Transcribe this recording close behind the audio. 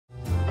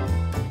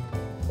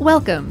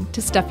Welcome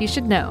to Stuff You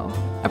Should Know,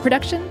 a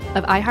production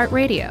of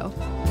iHeartRadio.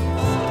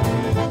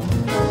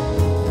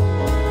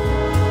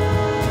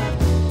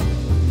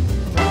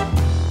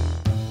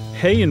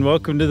 Hey, and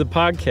welcome to the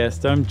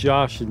podcast. I'm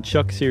Josh, and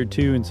Chuck's here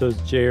too, and so is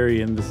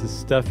Jerry, and this is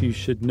Stuff You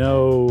Should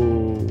Know.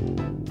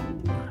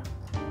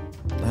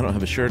 I don't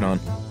have a shirt on.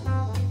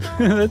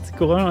 That's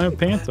cool. I don't have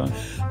pants on.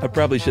 I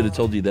probably should have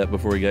told you that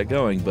before we got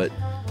going,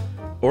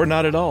 or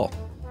not at all.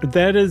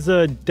 That is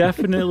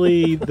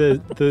definitely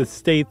the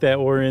state that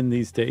we're in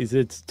these days.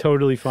 It's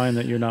totally fine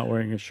that you're not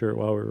wearing a shirt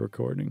while we're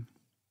recording.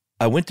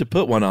 I went to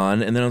put one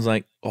on, and then I was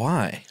like,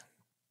 why?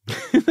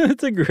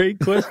 That's a great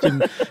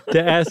question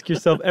to ask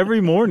yourself every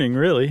morning,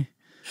 really.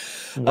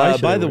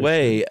 By the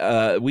way,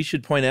 we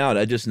should point out,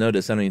 I just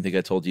noticed, I don't even think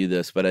I told you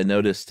this, but I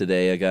noticed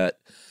today I got,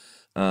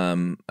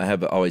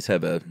 always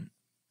have a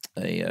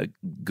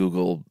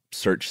Google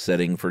search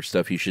setting for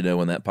stuff you should know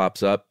when that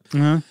pops up.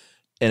 Uh-huh.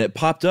 And it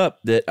popped up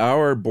that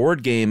our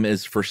board game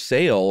is for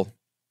sale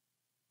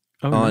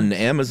on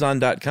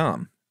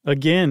Amazon.com.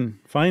 Again,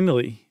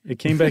 finally. It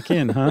came back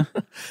in, huh?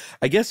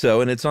 I guess so,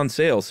 and it's on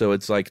sale, so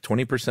it's like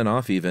 20%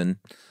 off even.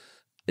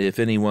 If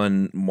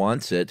anyone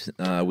wants it,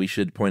 we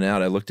should point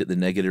out, I looked at the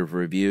negative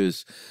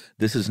reviews.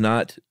 This is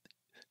not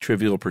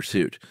Trivial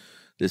Pursuit.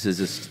 This is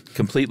a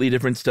completely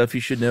different Stuff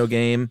You Should Know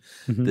game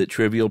that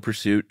Trivial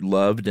Pursuit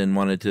loved and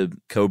wanted to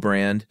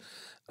co-brand.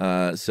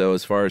 So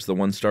as far as the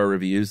one-star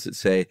reviews that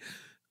say,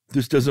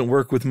 this doesn't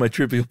work with my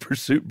Trivial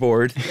Pursuit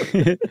board.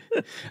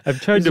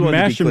 I've tried to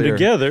mash them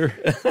together.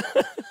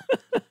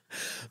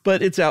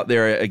 But it's out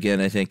there, again,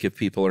 I think, if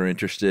people are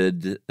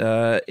interested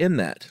in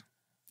that.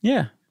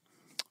 Yeah.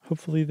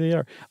 Hopefully they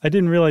are. I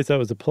didn't realize that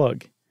was a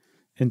plug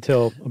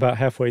until about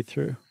halfway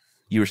through.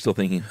 You were still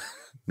thinking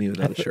me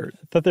without a shirt.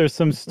 I thought there was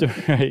some story.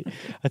 Right?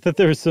 I thought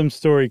there was some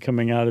story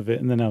coming out of it,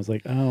 and then I was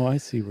like, "Oh, I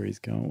see where he's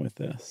going with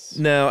this."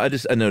 No,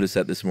 I noticed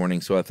that this morning,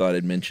 so I thought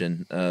I'd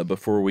mention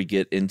before we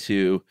get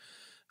into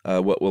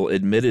what will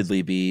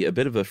admittedly be a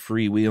bit of a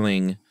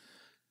freewheeling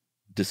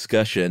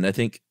discussion. I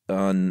think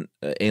on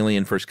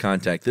Alien First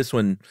Contact, this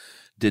one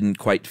didn't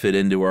quite fit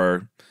into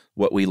our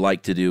what we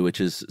like to do,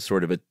 which is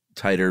sort of a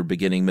tighter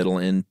beginning, middle,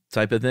 end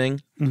type of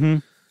thing. Mm-hmm.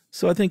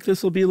 So I think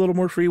this will be a little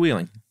more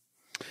freewheeling.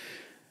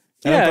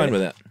 Yeah, I'm fine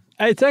with that.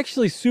 It's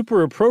actually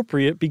super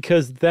appropriate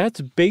because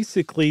that's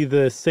basically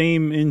the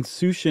same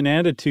insouciant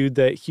attitude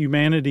that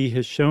humanity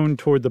has shown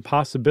toward the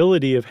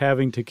possibility of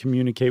having to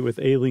communicate with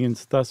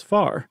aliens thus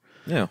far.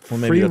 Yeah, well,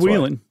 maybe that's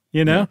freewheeling,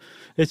 you know? Yeah.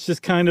 It's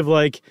just kind of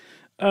like,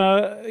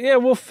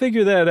 we'll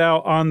figure that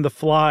out on the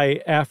fly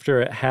after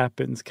it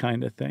happens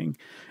kind of thing.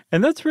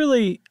 And that's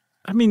really,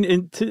 I mean,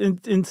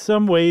 in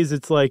some ways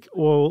it's like,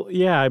 well,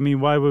 yeah, I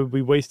mean, why would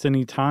we waste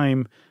any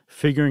time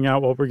figuring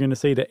out what we're going to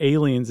say to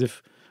aliens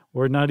if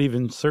we're not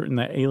even certain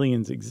that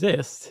aliens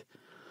exist?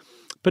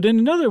 But in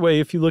another way,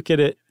 if you look at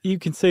it, you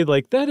can say,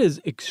 like, that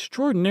is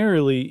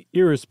extraordinarily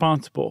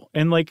irresponsible.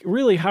 And, like,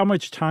 really, how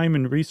much time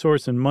and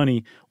resource and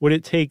money would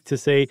it take to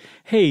say,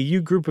 hey, you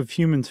group of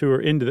humans who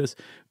are into this,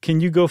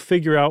 can you go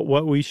figure out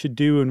what we should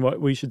do and what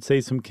we should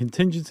say, some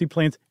contingency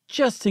plans,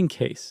 just in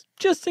case.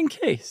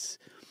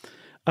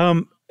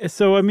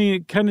 So, I mean,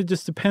 it kind of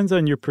just depends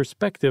on your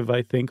perspective,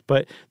 I think.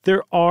 But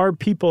there are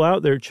people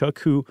out there, Chuck,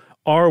 who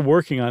are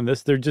working on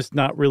this. They're just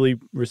not really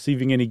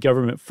receiving any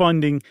government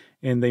funding,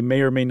 and they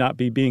may or may not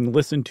be being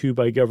listened to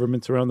by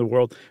governments around the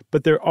world.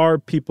 But there are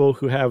people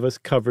who have us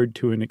covered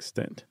to an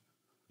extent.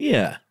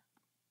 Yeah,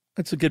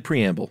 that's a good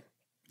preamble.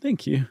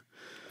 Thank you.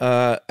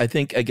 I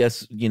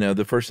guess,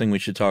 the first thing we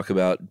should talk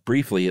about,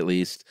 briefly at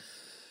least,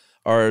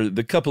 are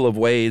the couple of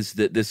ways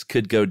that this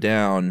could go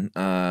down.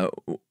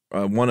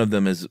 One of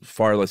them is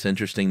far less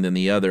interesting than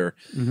the other,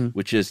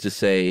 which is to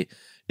say,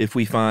 if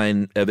we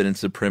find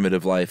evidence of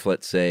primitive life,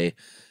 let's say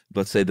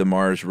the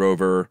Mars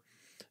rover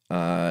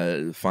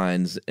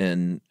finds,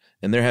 and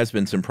there has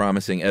been some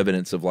promising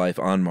evidence of life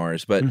on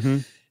Mars, but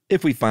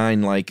if we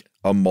find like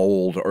a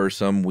mold or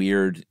some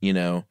weird,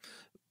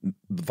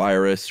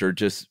 virus or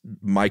just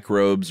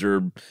microbes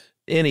or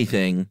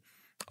anything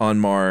on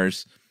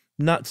Mars,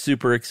 not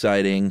super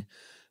exciting,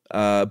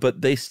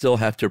 but they still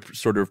have to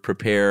sort of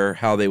prepare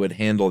how they would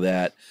handle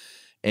that.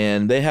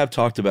 And they have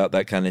talked about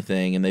that kind of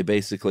thing, and they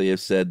basically have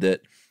said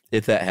that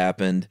if that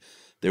happened,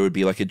 there would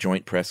be like a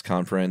joint press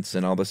conference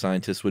and all the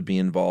scientists would be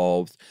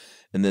involved,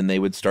 and then they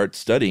would start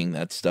studying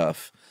that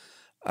stuff.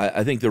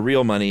 I think the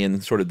real money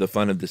and sort of the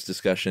fun of this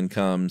discussion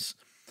comes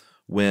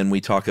when we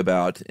talk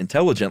about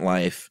intelligent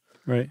life.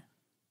 Right.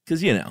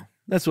 Because,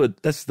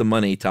 that's the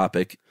money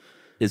topic,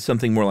 is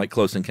something more like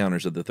Close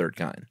Encounters of the Third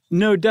Kind.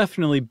 No,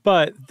 definitely.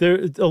 But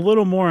there's a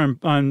little more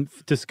on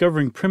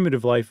discovering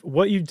primitive life.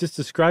 What you just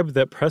described with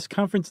that press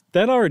conference,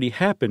 that already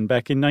happened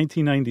back in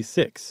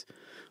 1996.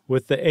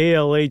 With the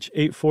ALH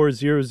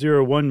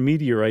 84001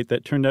 meteorite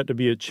that turned out to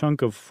be a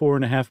chunk of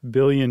 4.5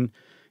 billion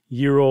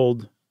year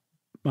old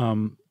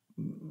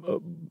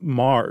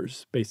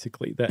Mars,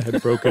 basically, that had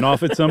broken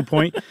off at some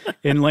point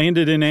and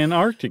landed in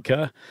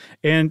Antarctica.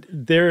 And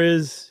there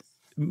is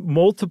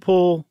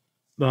multiple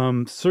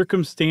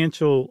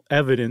circumstantial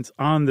evidence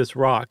on this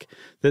rock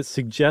that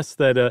suggests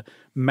that a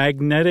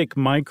magnetic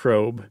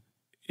microbe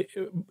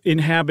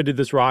inhabited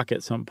this rock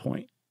at some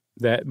point.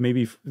 That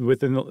maybe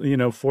within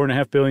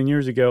 4.5 billion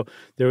years ago,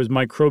 there was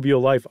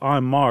microbial life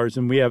on Mars,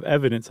 and we have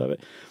evidence of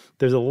it.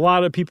 There's a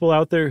lot of people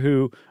out there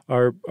who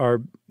are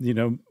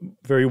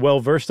very well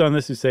versed on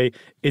this who say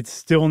it's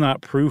still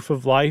not proof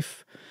of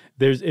life.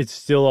 It's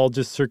still all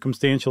just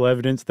circumstantial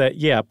evidence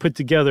that, put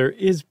together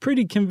is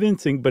pretty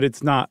convincing, but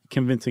it's not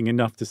convincing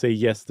enough to say,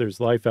 yes, there's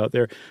life out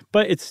there.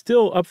 But it's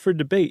still up for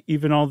debate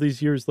even all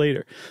these years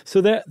later. So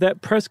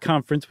that press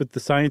conference with the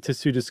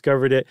scientists who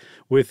discovered it,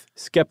 with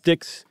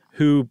skeptics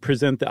who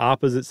present the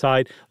opposite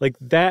side, like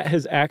that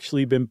has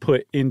actually been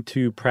put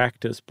into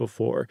practice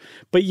before.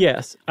 But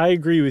yes, I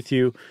agree with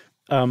you.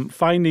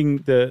 Finding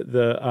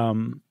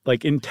the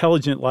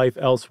intelligent life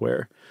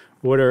elsewhere,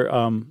 what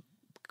are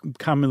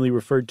commonly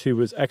referred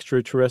to as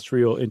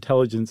extraterrestrial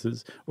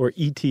intelligences, or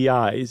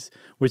ETIs,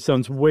 which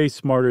sounds way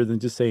smarter than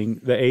just saying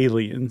the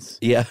aliens.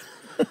 Yeah.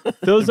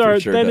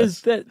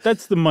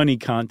 That's the money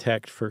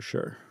contact for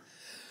sure.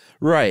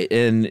 Right.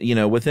 And,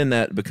 within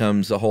that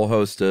becomes a whole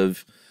host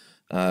of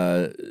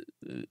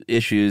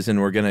issues,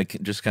 and we're going to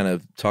just kind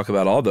of talk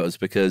about all those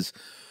because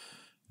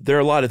there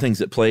are a lot of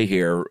things at play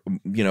here.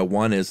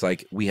 One is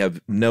like we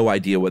have no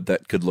idea what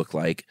that could look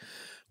like.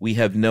 We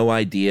have no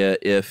idea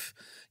if,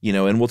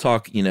 and we'll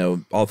talk,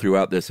 all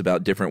throughout this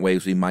about different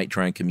ways we might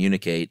try and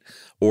communicate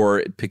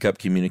or pick up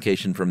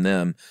communication from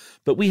them.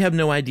 But we have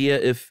no idea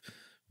if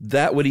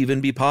that would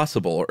even be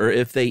possible, or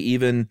if they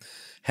even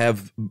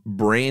have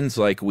brains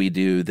like we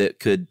do that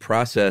could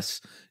process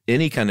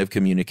any kind of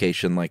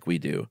communication like we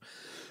do.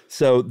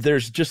 So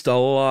there's just a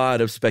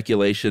lot of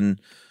speculation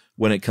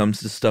when it comes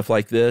to stuff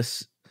like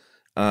this.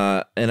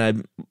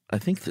 And I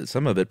think that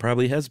some of it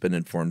probably has been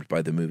informed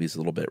by the movies a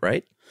little bit,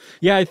 right?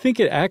 Yeah, I think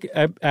it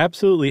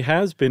absolutely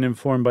has been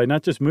informed by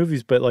not just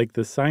movies, but like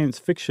the science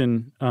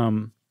fiction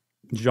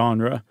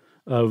genre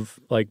of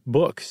like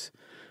books.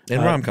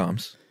 And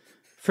rom-coms.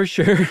 For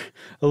sure.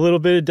 A little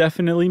bit of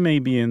definitely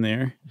maybe in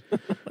there.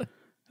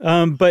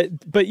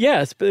 But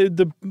yes,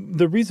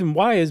 the reason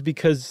why is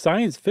because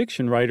science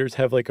fiction writers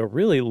have like a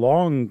really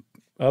long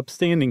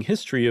upstanding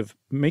history of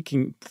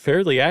making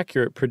fairly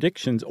accurate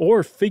predictions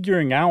or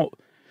figuring out,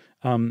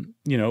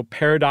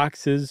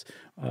 paradoxes,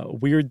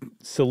 weird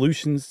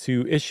solutions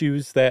to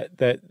issues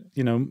that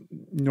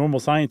normal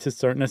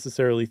scientists aren't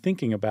necessarily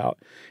thinking about.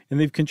 And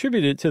they've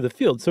contributed to the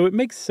field. So it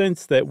makes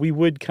sense that we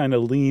would kind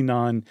of lean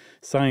on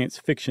science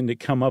fiction to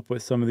come up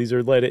with some of these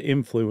or let it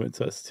influence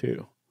us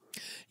too.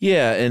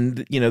 Yeah,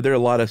 and, there are a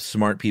lot of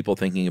smart people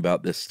thinking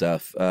about this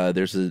stuff.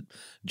 There's a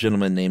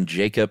gentleman named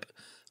Jacob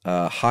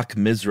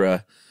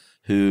Hawk-Mizra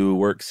who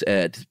works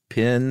at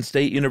Penn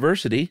State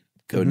University,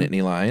 go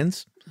Nittany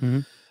Lions,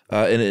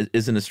 and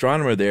is an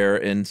astronomer there,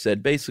 and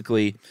said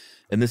basically,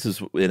 and this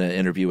is in an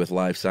interview with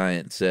Live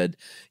Science, said,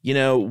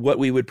 what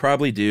we would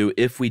probably do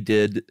if we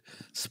did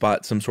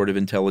spot some sort of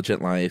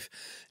intelligent life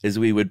is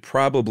we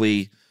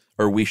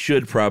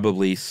should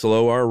probably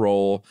slow our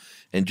roll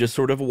and just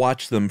sort of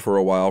watch them for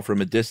a while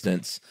from a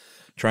distance,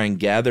 try and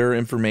gather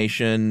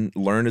information,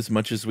 learn as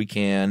much as we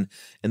can,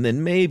 and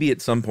then maybe at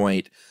some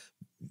point,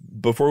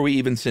 before we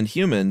even send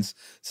humans,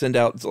 send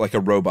out like a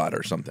robot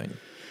or something.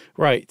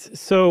 Right.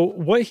 So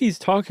what he's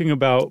talking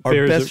about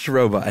our best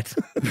robot.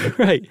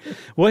 Right.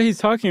 What he's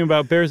talking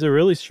about bears a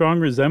really strong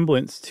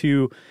resemblance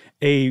to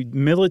a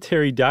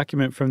military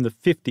document from the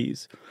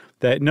 50s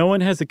that no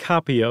one has a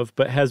copy of,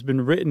 but has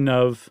been written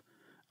of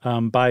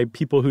by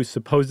people who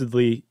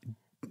supposedly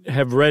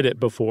have read it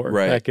before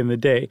back in the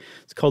day.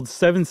 It's called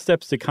 7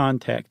 Steps to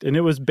Contact. And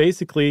it was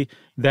basically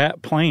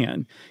that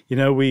plan.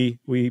 We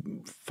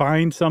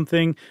find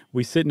something,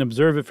 we sit and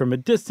observe it from a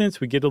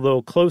distance, we get a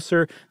little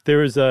closer.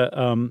 There is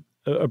a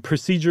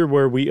procedure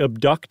where we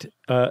abduct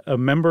a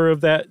member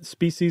of that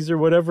species or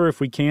whatever, if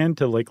we can,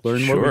 to like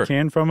learn what we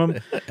can from them.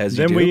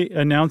 Then we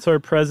announce our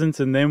presence,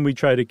 and then we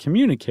try to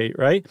communicate,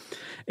 right?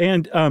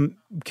 And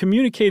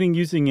communicating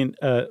using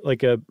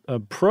a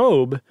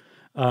probe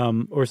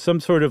or some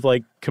sort of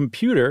like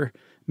computer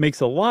makes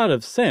a lot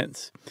of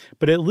sense,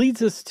 but it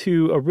leads us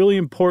to a really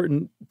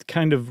important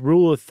kind of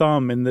rule of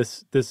thumb in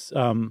this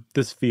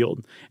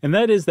field, and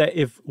that is that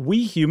if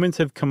we humans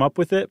have come up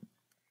with it,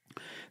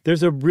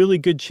 there's a really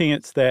good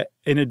chance that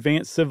an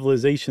advanced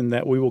civilization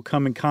that we will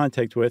come in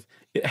contact with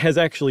has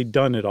actually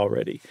done it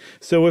already.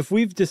 So if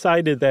we've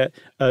decided that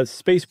a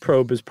space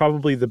probe is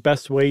probably the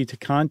best way to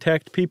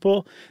contact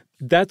people,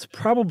 that's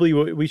probably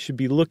what we should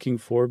be looking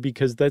for,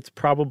 because that's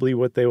probably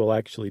what they will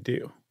actually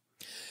do.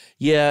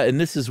 Yeah, and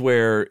this is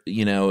where,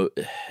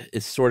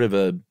 it's sort of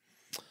a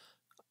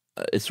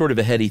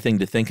heady thing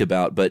to think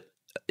about, but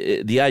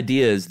the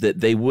idea is that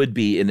they would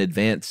be an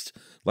advanced,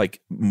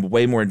 like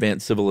way more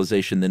advanced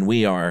civilization than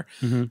we are.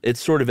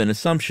 It's sort of an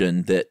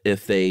assumption that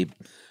if they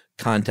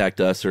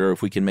contact us, or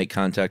if we can make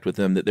contact with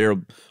them, that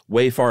they're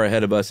way far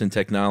ahead of us in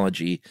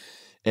technology,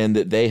 and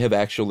that they have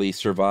actually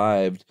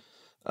survived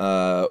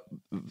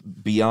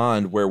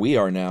beyond where we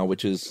are now,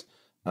 which is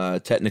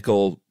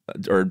technical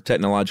or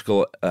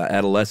technological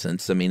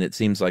adolescence. I mean, it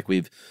seems like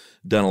we've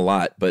done a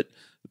lot, but,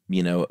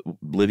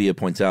 Livia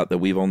points out that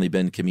we've only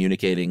been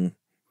communicating,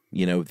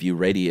 via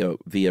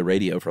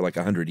radio for like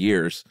 100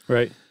 years.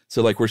 Right.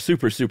 So like we're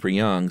super, super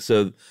young.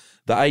 So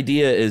the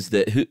idea is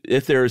that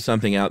if there is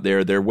something out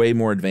there, they're way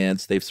more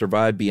advanced. They've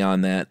survived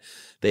beyond that.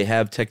 They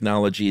have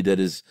technology that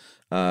is,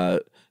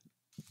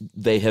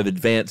 they have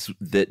advanced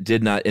that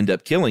did not end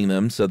up killing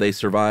them. So they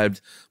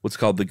survived what's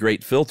called the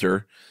Great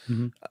Filter,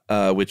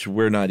 which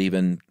we're not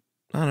even,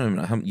 I don't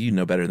know, you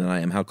know better than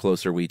I am. How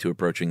close are we to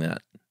approaching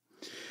that?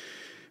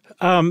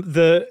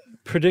 The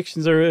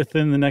predictions are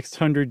within the next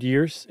 100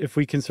 years. If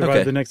we can survive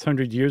Okay. the next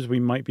 100 years, we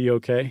might be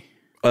okay.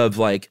 Of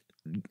like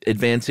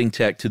advancing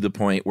tech to the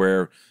point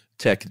where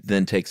tech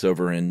then takes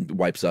over and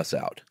wipes us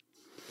out.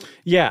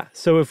 Yeah.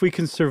 So if we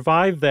can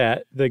survive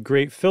that, the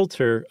Great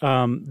Filter,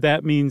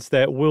 that means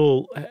that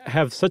we'll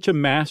have such a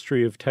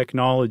mastery of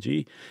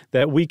technology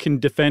that we can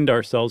defend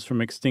ourselves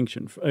from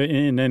extinction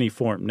in any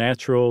form,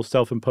 natural,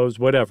 self-imposed,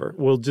 whatever.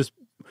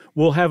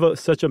 We'll have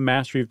such a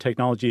mastery of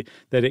technology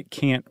that it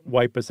can't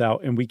wipe us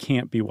out, and we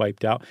can't be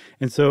wiped out.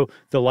 And so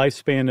the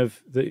lifespan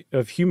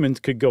of humans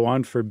could go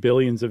on for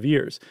billions of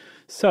years.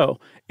 So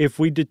if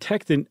we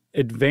detect an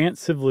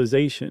advanced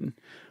civilization,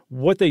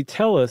 what they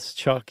tell us,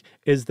 Chuck,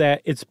 is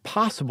that it's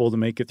possible to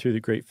make it through the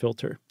Great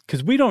Filter,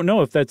 because we don't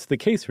know if that's the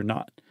case or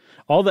not.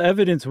 All the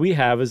evidence we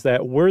have is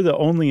that we're the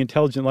only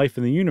intelligent life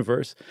in the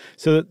universe.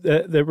 So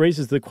that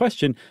raises the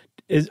question,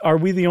 are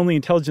we the only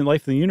intelligent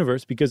life in the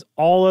universe? Because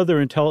all other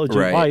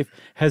intelligent life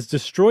has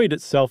destroyed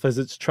itself as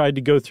it's tried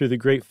to go through the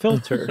Great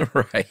Filter.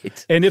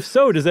 Right. And if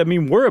so, does that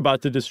mean we're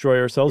about to destroy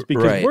ourselves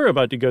because we're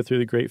about to go through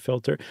the Great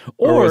Filter?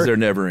 Or was there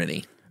never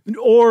any?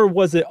 Or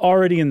was it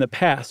already in the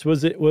past?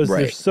 Was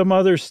there some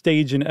other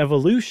stage in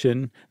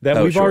evolution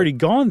that we've already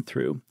gone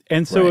through?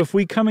 And so if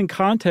we come in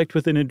contact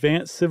with an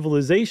advanced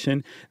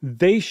civilization,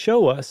 they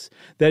show us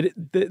that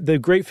the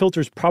Great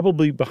Filter is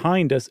probably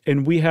behind us,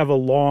 and we have a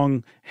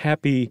long,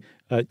 happy,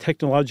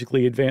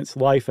 technologically advanced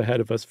life ahead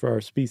of us for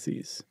our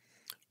species.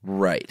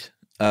 Right.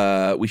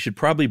 We should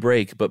probably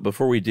break, but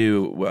before we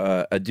do,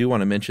 I do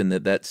want to mention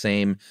that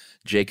same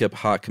Jacob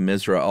Hawk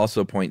Mizra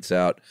also points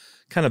out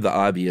kind of the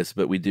obvious,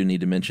 but we do need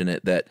to mention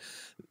it, that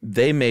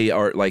they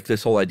are like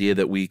this whole idea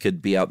that we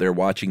could be out there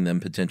watching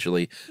them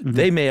potentially.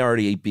 They may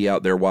already be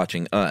out there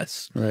watching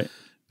us. Right.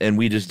 And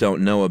we just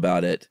don't know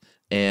about it.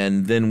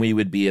 And then we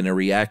would be in a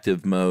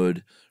reactive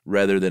mode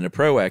rather than a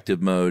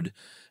proactive mode.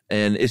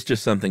 And it's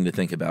just something to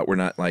think about. We're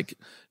not like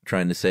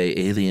trying to say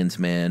aliens,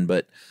 man,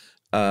 but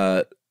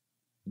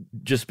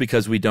just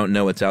because we don't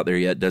know it's out there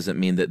yet doesn't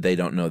mean that they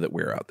don't know that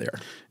we're out there.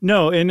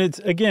 No, and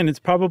it's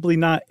probably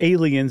not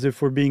aliens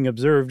if we're being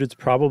observed. It's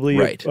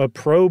probably a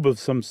probe of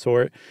some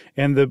sort.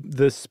 And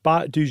the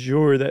spot du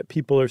jour that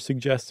people are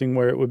suggesting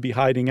where it would be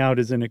hiding out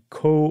is in a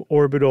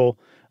co-orbital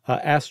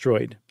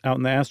asteroid out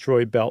in the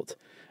asteroid belt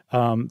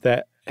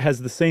that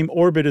has the same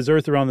orbit as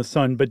Earth around the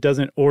sun but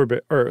doesn't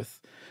orbit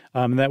Earth.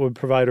 And that would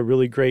provide a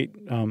really great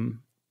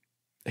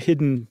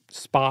hidden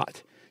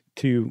spot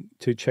to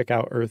check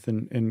out Earth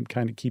and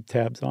kind of keep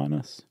tabs on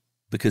us.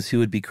 Because who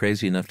would be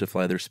crazy enough to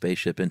fly their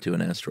spaceship into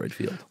an asteroid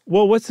field?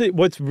 Well,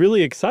 what's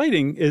really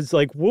exciting is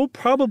like we'll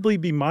probably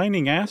be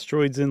mining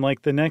asteroids in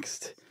like the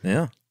next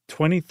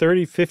 20,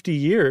 30, 50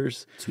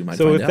 years.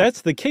 So if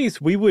that's the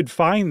case, we would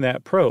find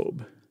that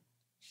probe.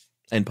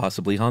 And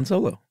possibly Han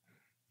Solo.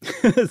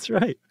 That's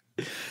right.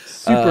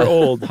 Super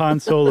old Han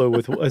Solo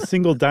with a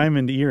single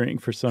diamond earring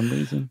for some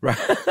reason. Right.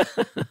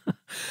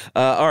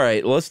 All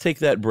right, let's take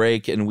that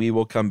break, and we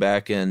will come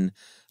back and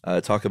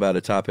talk about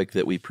a topic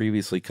that we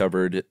previously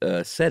covered,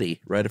 SETI,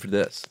 right after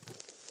this.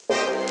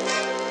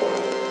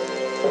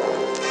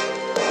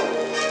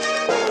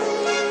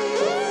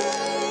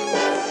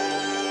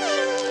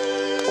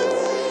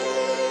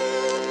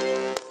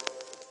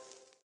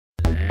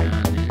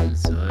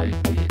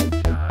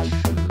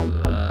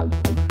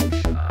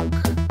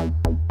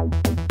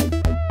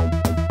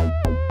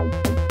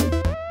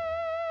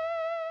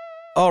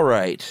 All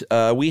right.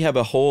 We have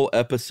a whole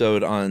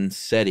episode on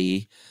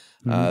SETI,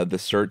 the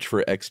search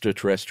for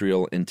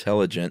extraterrestrial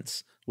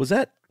intelligence. Was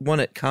that one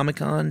at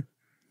Comic-Con?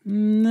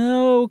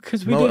 No,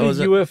 because we did a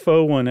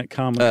UFO one at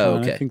Comic-Con. Oh,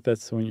 okay. I think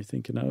that's the one you're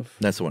thinking of.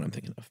 That's the one I'm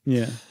thinking of.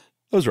 Yeah.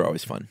 Those are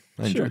always fun.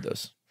 I enjoyed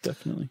those.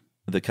 Definitely.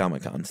 The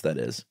Comic-Cons, that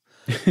is.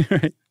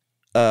 Right.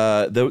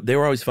 They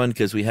were always fun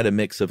because we had a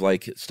mix of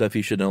like stuff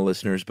you should know,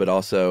 listeners, but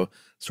also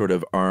sort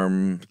of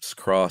arms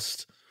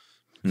crossed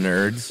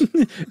nerds.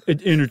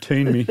 It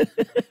entertained me.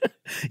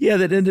 Yeah,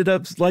 that ended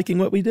up liking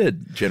what we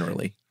did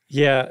generally.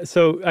 Yeah,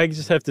 so I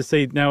just have to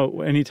say now,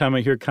 anytime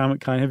I hear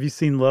Comic-Con, have you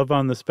seen Love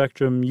on the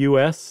Spectrum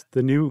US,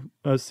 the new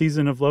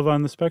season of Love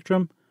on the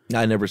Spectrum?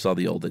 I never saw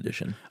the old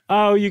edition.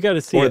 Oh, you got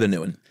to see it. Or the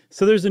new one.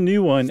 So there's a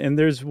new one, and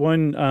there's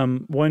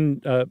one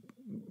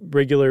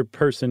regular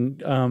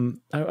person.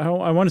 I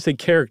want to say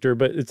character,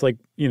 but it's like,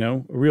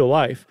 real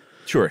life.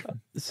 Sure.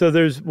 So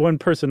there's one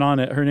person on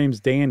it. Her name's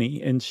Danny,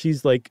 and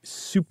she's like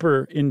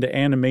super into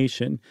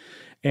animation.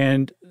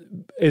 And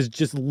is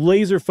just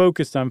laser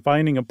focused on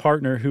finding a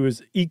partner who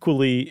is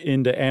equally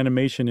into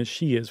animation as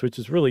she is, which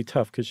is really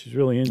tough because she's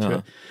really into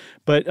it.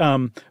 But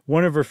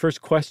one of her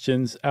first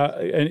questions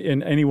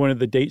in any one of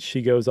the dates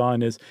she goes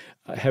on is,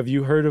 have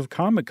you heard of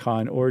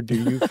Comic-Con, or do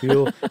you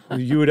feel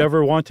you would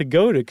ever want to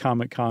go to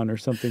Comic-Con or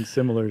something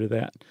similar to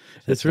that?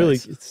 It's really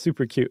nice. It's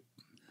super cute.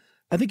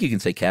 I think you can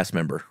say cast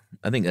member.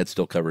 I think that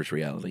still covers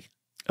reality.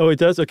 Oh, it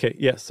does? Okay,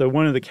 yes. So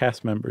one of the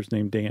cast members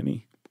named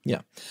Danny.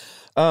 Yeah.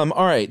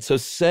 All right. So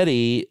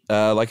SETI,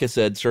 like I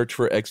said, search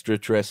for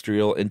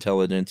extraterrestrial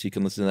intelligence. You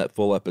can listen to that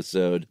full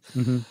episode.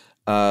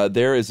 Mm-hmm.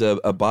 There is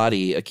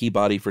a key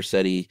body for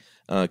SETI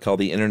called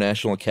the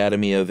International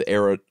Academy of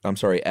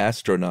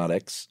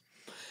Astronautics.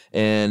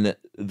 And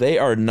they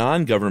are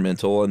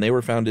non-governmental, and they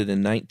were founded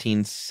in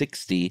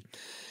 1960.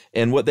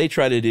 And what they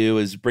try to do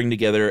is bring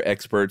together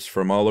experts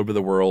from all over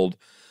the world.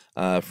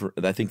 I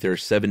think there are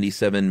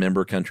 77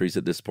 member countries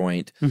at this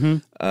point. Mm-hmm.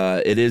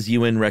 It is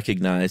UN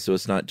recognized, so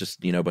it's not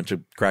just a bunch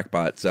of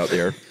crackpots out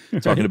there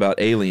talking about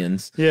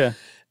aliens. Yeah.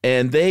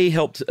 And they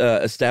helped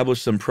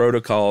establish some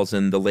protocols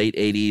in the late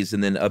 80s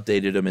and then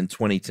updated them in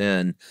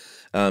 2010.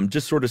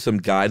 Just sort of some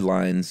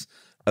guidelines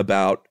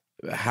about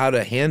how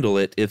to handle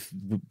it if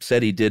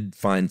SETI did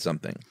find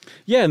something.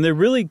 Yeah, and they're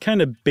really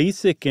kind of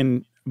basic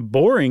and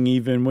boring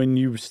even when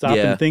you stop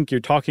and think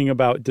you're talking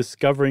about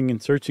discovering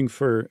and searching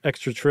for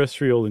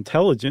extraterrestrial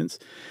intelligence.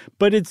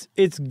 But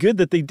it's good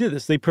that they did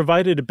this. They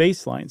provided a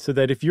baseline so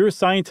that if you're a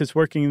scientist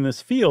working in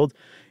this field,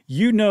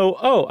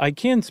 I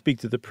can speak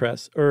to the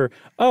press, or,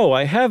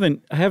 I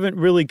haven't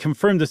really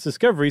confirmed this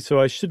discovery, so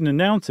I shouldn't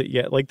announce it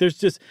yet. Like, there's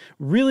just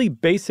really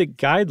basic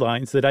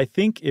guidelines that I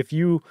think if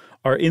you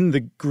are in the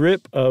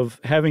grip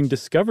of having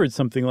discovered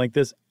something like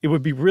this, it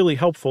would be really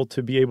helpful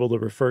to be able to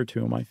refer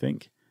to them, I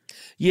think.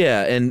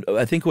 Yeah, and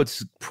I think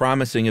what's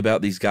promising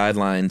about these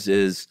guidelines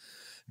is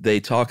they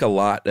talk a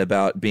lot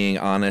about being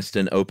honest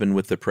and open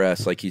with the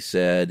press, like you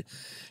said,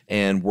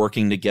 and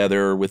working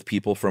together with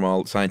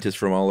scientists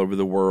from all over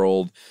the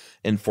world,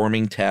 and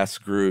forming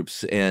task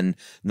groups and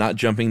not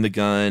jumping the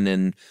gun.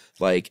 And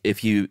like,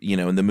 if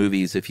in the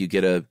movies, if you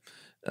get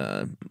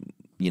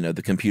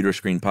the computer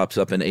screen pops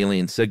up an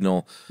alien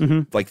signal,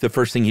 mm-hmm. like the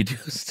first thing you do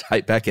is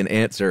type back an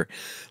answer.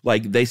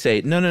 Like they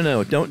say,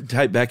 no, don't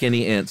type back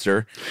any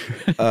answer.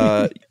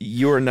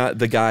 You're not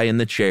the guy in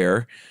the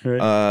chair.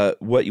 Right.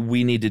 What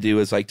we need to do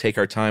is like take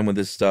our time with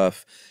this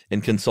stuff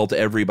and consult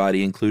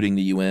everybody, including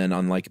the UN,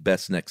 on like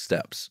best next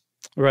steps.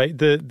 Right.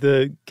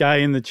 The guy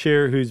in the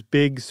chair who's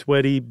big,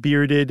 sweaty,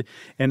 bearded,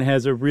 and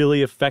has a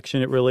really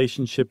affectionate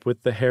relationship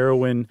with the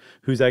heroine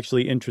who's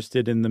actually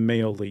interested in the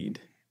male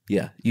lead.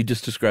 Yeah, you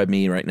just described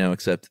me right now,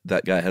 except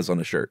that guy has on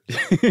a shirt.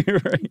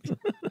 Right.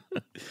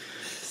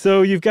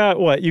 So you've got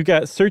what? You've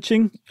got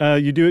searching.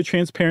 You do it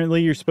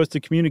transparently. You're supposed to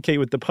communicate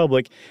with the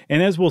public.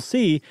 And as we'll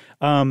see,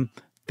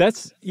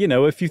 that's,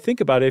 if you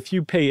think about it, if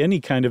you pay any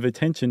kind of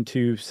attention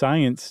to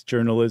science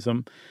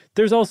journalism,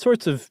 there's all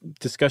sorts of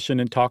discussion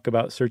and talk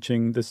about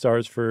searching the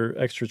stars for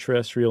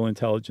extraterrestrial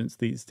intelligence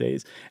these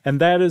days.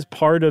 And that is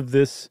part of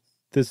this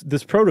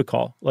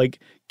protocol. Like,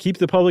 keep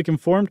the public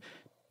informed.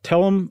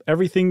 Tell them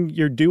everything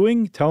you're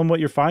doing, tell them what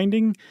you're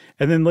finding,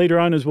 and then later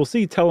on, as we'll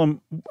see, tell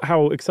them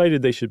how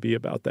excited they should be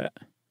about that.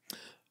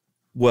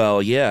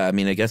 Well, yeah, I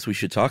mean, I guess we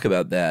should talk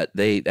about that.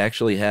 They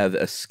actually have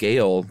a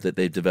scale that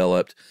they've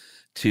developed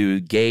to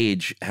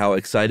gauge how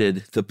excited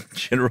the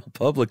general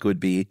public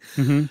would be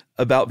mm-hmm.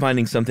 about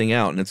finding something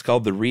out, and it's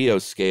called the Rio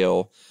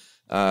scale,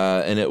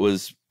 and it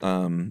was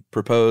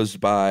proposed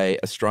by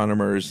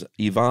astronomers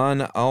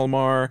Ivan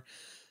Almar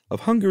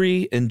of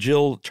Hungary and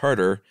Jill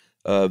Charter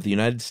of the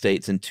United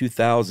States in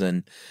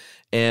 2000.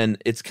 And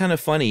it's kind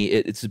of funny.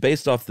 It's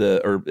based off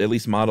or at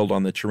least modeled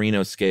on the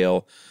Torino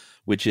scale,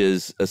 which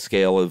is a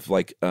scale of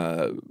like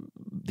the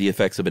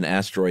effects of an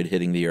asteroid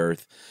hitting the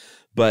Earth.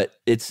 But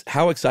it's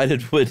how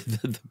excited would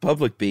the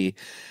public be?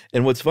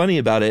 And what's funny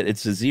about it,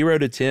 it's a 0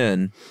 to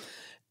 10.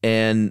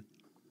 And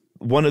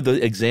one of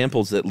the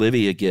examples that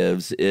Livia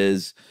gives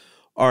is,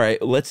 all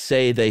right, let's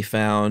say they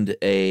found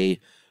a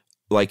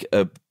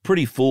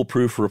pretty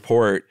foolproof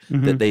report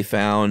mm-hmm. that they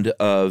found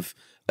of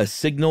a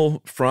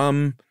signal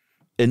from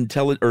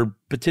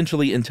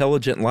potentially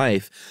intelligent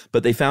life,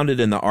 but they found it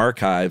in the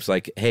archives.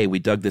 Like, hey, we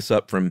dug this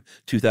up from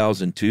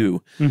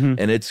 2002 mm-hmm.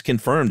 and it's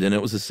confirmed, and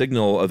it was a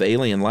signal of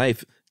alien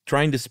life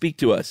trying to speak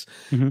to us.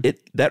 Mm-hmm.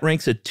 That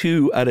ranks a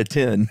 2 out of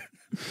 10.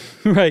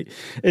 Right.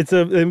 It's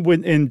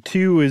and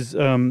 2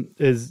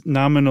 is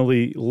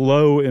nominally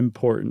low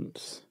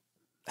importance.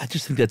 I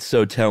just think that's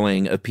so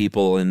telling of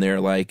people in their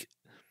like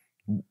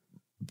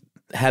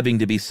having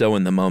to be so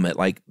in the moment.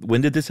 Like,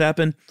 when did this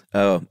happen?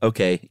 Oh,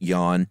 okay,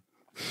 yawn.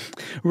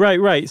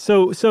 Right.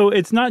 So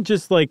it's not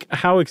just like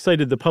how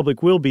excited the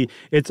public will be.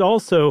 It's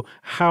also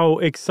how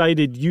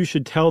excited you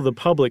should tell the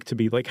public to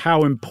be, like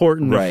how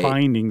important a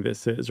finding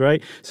this is,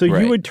 right? So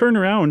you would turn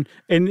around,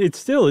 and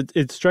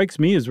it strikes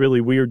me as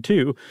really weird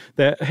too,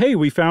 that, hey,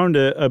 we found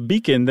a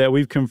beacon that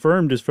we've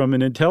confirmed is from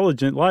an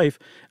intelligent life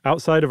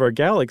outside of our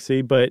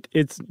galaxy, but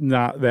it's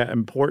not that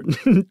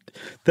important.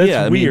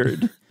 That's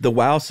weird. the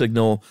wow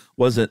signal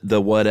wasn't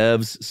the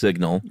whatevs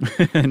signal.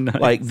 Nice.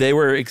 Like, they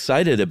were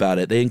excited about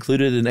it. They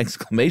included an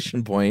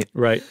exclamation point.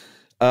 Right.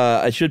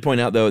 I should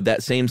point out, though,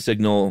 that same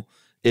signal,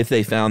 if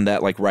they found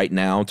that like right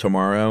now,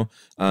 tomorrow,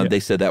 they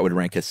said that would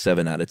rank a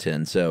 7 out of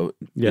 10. So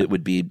it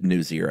would be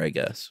newsier, I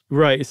guess.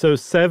 Right. So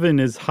 7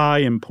 is high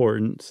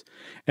importance.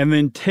 And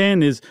then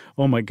 10 is,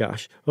 oh my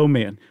gosh, oh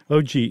man,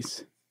 oh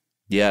geez.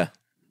 Yeah.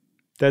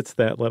 That's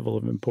that level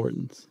of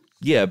importance.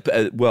 Yeah.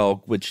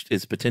 Well, which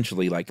is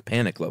potentially like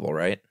panic level,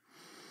 right?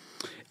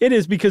 It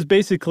is, because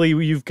basically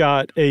you've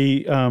got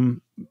you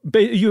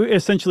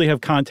essentially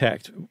have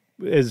contact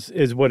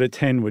is what a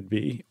 10 would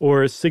be,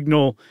 or a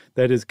signal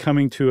that is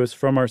coming to us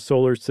from our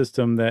solar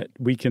system that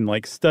we can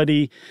like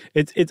study.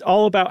 It's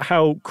all about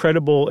how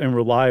credible and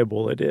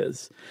reliable it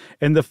is.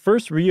 And the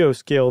first Rio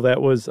scale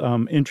that was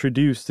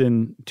introduced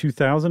in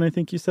 2000, I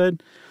think you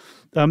said,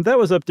 that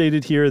was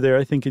updated here or there,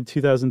 I think in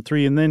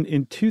 2003. And then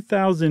in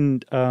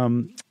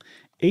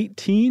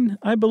 2018,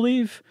 I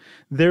believe,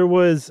 there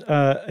was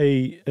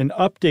an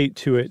update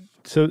to it.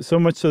 So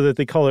much so that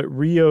they call it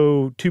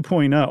Rio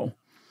 2.0.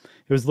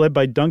 It was led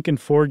by Duncan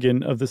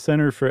Forgan of the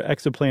Center for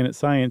Exoplanet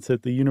Science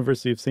at the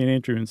University of St.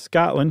 Andrew in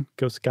Scotland.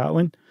 Go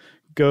Scotland.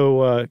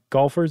 Go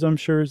golfers, I'm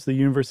sure, is the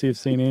University of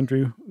St.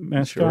 Andrew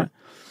mascot.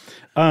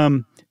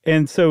 Sure.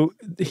 And so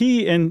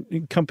he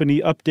and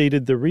company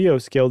updated the Rio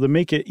scale to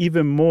make it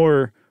even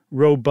more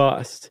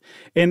robust.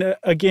 And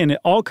again, it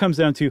all comes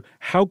down to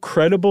how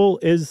credible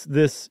is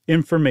this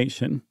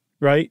information,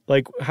 right?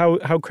 Like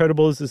how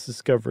credible is this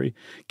discovery?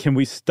 Can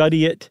we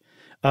study it?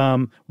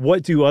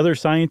 What do other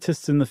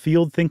scientists in the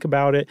field think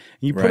about it?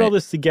 And you put all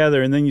this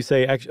together, and then you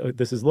say, actually,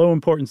 this is low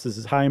importance, this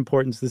is high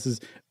importance, this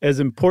is as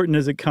important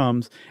as it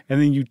comes.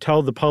 And then you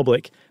tell the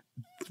public,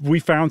 we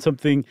found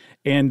something,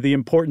 and the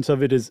importance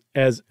of it is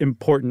as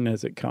important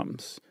as it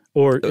comes,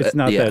 or it's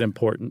not that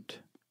important.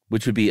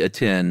 Which would be a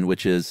 10,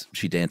 which is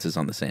she dances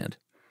on the sand.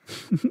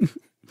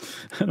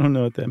 I don't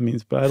know what that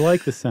means, but I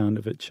like the sound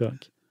of it,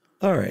 Chuck.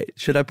 All right.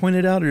 Should I point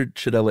it out, or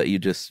should I let you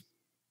just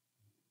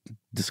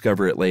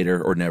discover it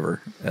later, or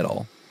never at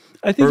all?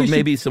 I think, or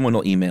maybe someone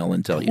will email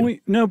and tell you.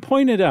 No,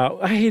 point it out.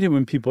 I hate it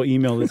when people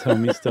email to tell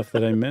me stuff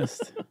that I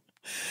missed.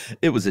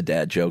 It was a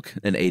dad joke,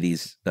 an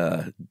 80s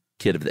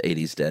kid of the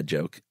 80s dad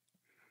joke.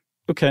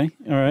 Okay,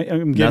 all right.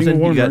 I'm getting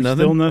warmer. You got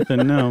nothing? Still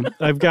nothing. No,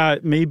 I've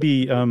got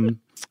maybe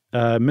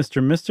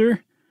Mr.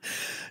 Mister.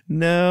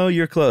 No,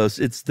 you're close.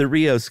 It's the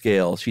Rio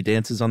scale. She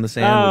dances on the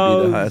sand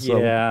would be the highest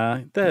level.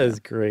 Yeah, that is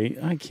great.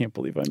 I can't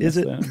believe I missed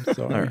that. I'm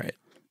sorry. All right.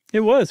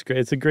 It was great.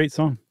 It's a great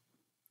song.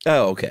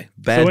 Oh, okay.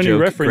 Bad so joke, any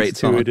reference great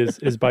song. to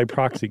it is by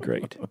proxy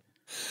great.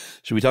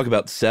 Should we talk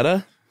about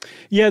SETA?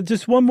 Yeah,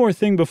 just one more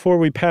thing before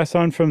we pass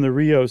on from the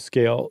Rio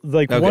scale.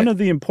 One of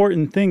the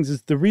important things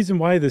is the reason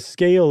why the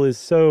scale is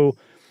so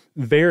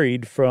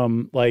varied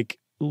from like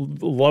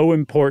low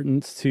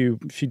importance to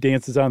she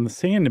dances on the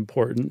sand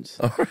importance.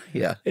 Oh,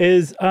 yeah.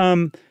 Is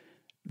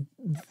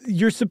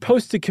you're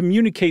supposed to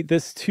communicate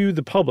this to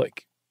the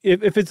public.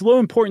 If it's low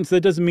importance,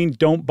 that doesn't mean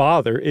don't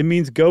bother. It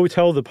means go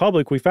tell the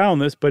public we found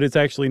this, but it's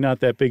actually not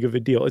that big of a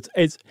deal.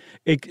 It's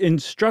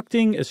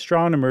instructing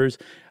astronomers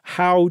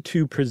how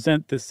to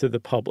present this to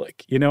the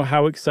public. You know,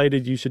 how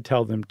excited you should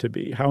tell them to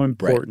be, how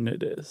important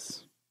it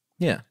is.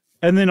 Yeah.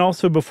 And then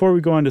also, before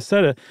we go on to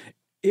SETA,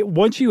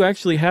 once you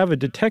actually have a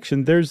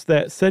detection, there's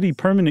that SETI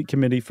Permanent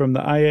Committee from the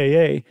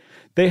IAA.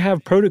 They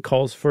have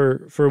protocols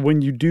for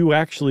when you do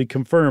actually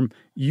confirm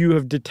you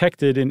have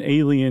detected an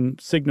alien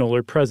signal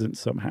or presence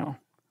somehow.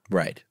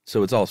 Right.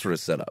 So it's all sort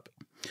of set up.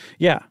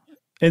 Yeah.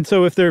 And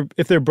so if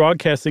they're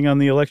broadcasting on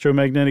the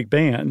electromagnetic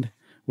band,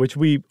 which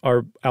we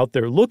are out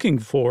there looking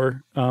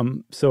for,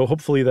 so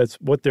hopefully that's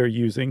what they're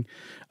using,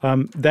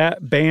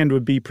 that band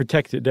would be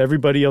protected.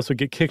 Everybody else would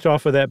get kicked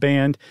off of that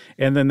band,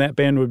 and then that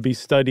band would be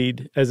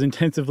studied as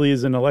intensively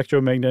as an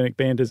electromagnetic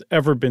band has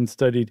ever been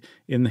studied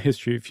in the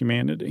history of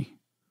humanity.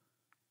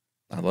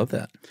 I love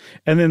that.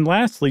 And then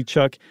lastly,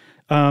 Chuck,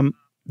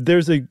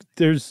 there's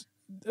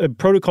a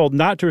protocol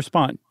not to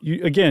respond.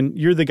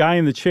 You're the guy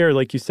in the chair,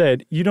 like you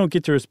said. You don't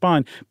get to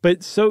respond,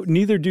 but so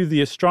neither do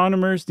the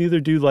astronomers, neither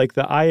do like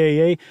the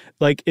IAA.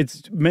 Like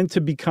it's meant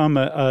to become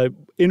a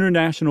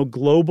international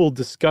global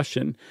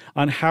discussion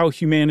on how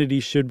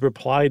humanity should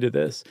reply to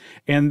this.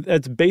 And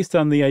that's based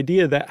on the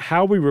idea that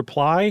how we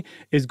reply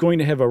is going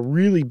to have a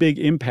really big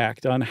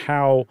impact on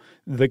how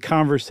the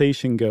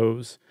conversation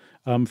goes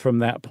from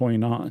that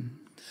point on.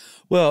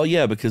 Well,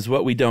 yeah, because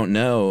what we don't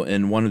know,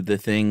 and one of the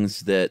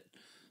things that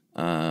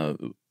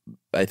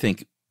I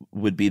think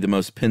would be the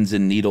most pins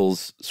and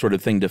needles sort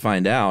of thing to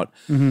find out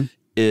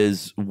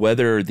is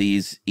whether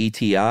these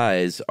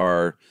ETIs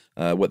are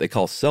what they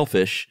call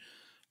selfish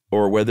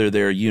or whether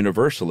they're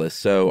universalists.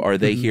 So are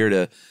they here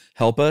to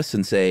help us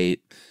and say,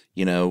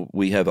 you know,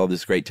 we have all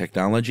this great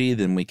technology,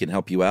 then we can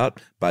help you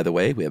out. By the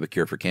way, we have a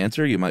cure for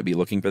cancer. You might be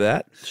looking for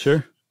that.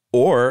 Sure.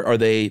 Or are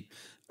they,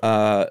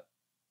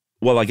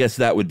 well, I guess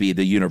that would be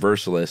the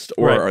universalist.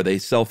 Or are they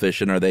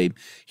selfish and are they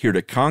here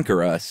to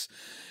conquer us?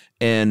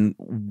 And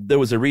there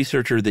was a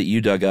researcher that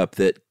you dug up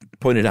that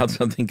pointed out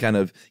something kind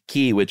of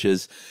key, which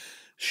is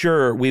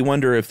sure, we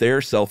wonder if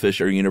they're selfish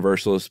or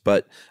universalist,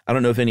 but I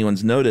don't know if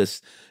anyone's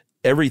noticed,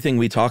 everything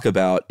we talk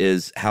about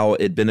is how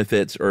it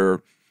benefits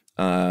or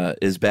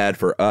is bad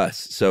for us.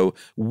 So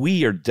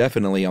we are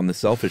definitely on the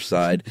selfish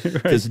side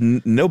because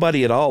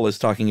nobody at all is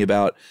talking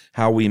about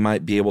how we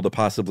might be able to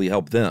possibly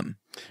help them.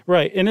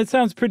 Right. And it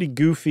sounds pretty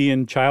goofy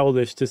and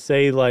childish to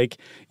say like,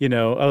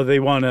 oh, they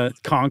want to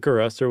conquer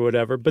us or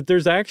whatever. But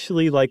there's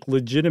actually like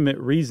legitimate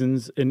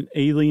reasons an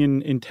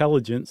alien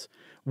intelligence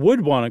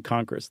would want to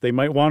conquer us. They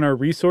might want our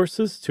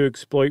resources to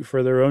exploit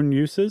for their own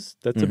uses.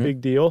 That's a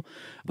big deal.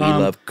 We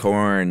love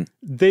corn.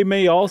 They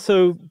may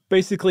also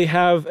basically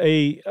have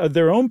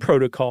their own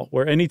protocol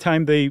where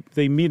anytime they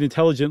meet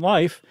intelligent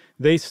life,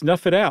 they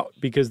snuff it out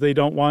because they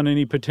don't want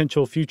any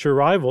potential future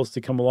rivals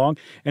to come along.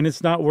 And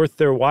it's not worth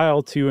their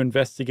while to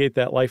investigate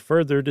that life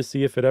further to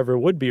see if it ever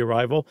would be a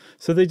rival.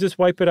 So they just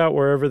wipe it out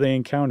wherever they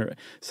encounter it.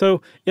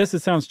 So yes, it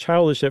sounds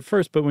childish at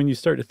first, but when you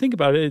start to think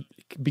about it,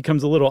 it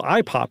becomes a little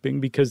eye-popping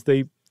because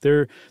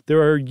there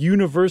are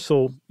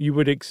universal, you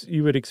would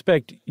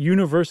expect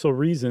universal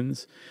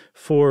reasons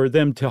for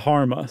them to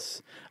harm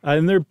us.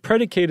 And they're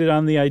predicated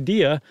on the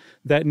idea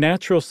that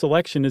natural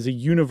selection is a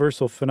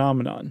universal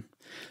phenomenon.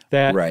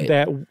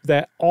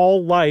 That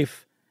all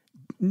life,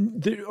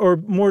 or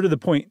more to the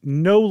point,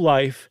 no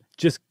life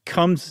just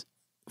comes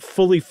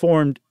fully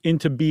formed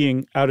into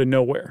being out of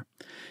nowhere.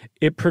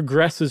 It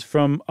progresses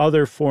from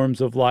other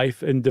forms of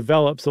life and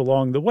develops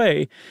along the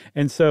way.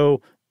 And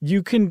so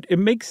it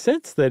makes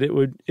sense that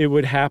it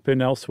would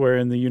happen elsewhere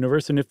in the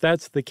universe. And if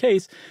that's the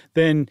case,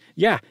 then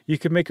yeah, you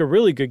could make a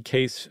really good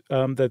case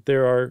that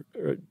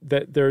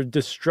there are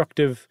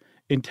destructive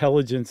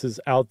intelligences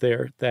out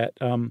there that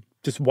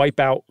just wipe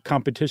out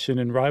competition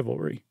and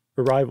rivalry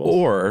or rivals.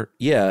 Or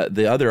yeah,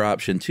 the other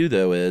option too,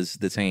 though, is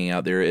that's hanging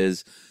out there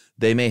is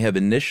they may have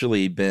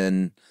initially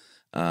been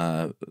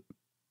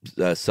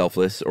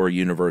selfless or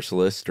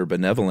universalist or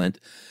benevolent,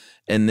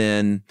 and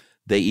then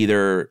they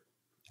either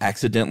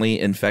accidentally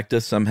infect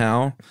us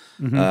somehow.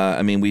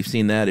 I mean, we've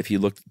seen that if you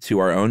look to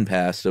our own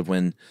past of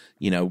when,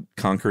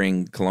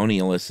 conquering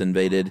colonialists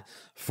invaded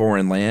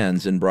foreign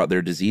lands and brought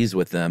their disease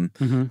with them.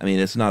 I mean,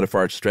 it's not a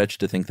far stretch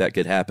to think that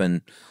could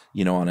happen,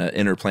 on an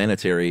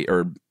interplanetary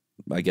or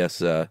I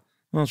guess,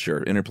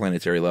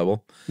 interplanetary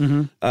level.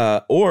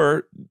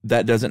 Or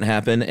that doesn't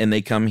happen and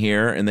they come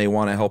here and they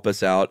want to help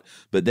us out,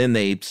 but then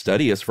they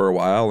study us for a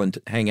while and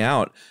hang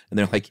out and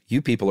they're like,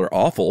 you people are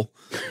awful.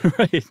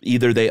 Right.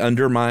 Either they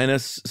undermine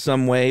us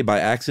some way by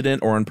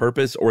accident or on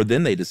purpose, or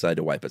then they decide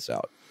to wipe us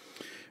out.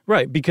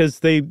 Right, because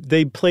they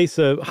place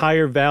a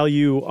higher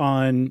value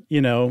on,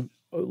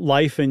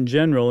 life in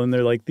general, and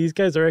they're like, these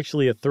guys are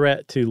actually a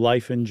threat to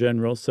life in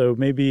general. So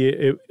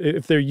maybe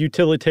if they're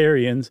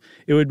utilitarians,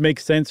 it would make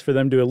sense for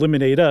them to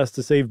eliminate us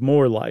to save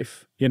more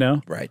life,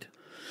 Right.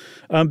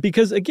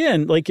 Because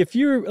again, like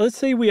let's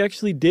say we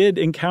actually did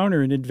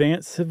encounter an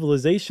advanced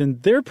civilization,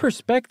 their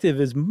perspective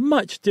is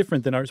much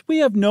different than ours. We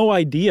have no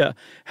idea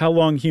how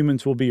long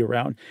humans will be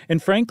around.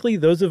 And frankly,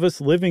 those of us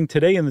living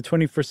today in the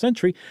 21st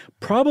century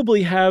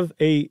probably have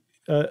a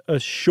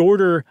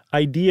shorter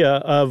idea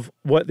of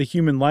what the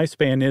human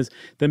lifespan is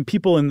than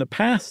people in the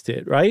past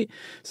did, right?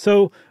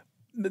 So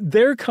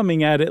they're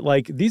coming at it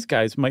like these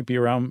guys might be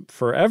around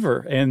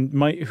forever and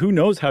who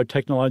knows how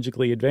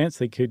technologically advanced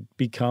they could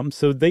become.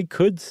 So they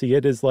could see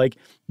it as like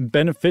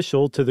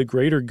beneficial to the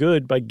greater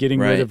good by getting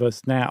rid of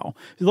us now.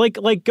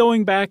 Like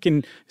going back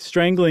and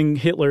strangling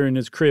Hitler in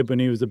his crib when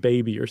he was a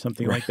baby or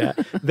something like that.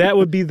 That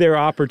would be their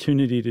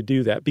opportunity to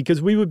do that because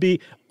we would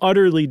be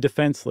utterly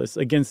defenseless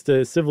against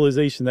a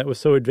civilization that was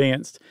so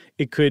advanced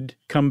it could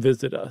come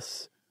visit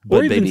us.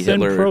 Or even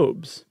send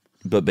probes.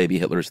 But baby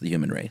Hitler's the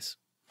human race.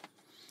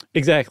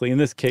 Exactly, in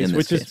this case,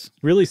 which is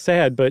really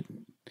sad, but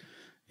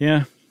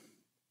yeah.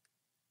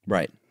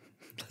 Right.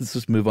 Let's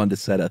just move on to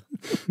SETA,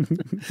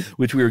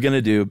 which we were going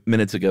to do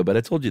minutes ago, but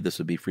I told you this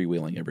would be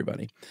freewheeling,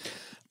 everybody.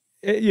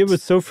 It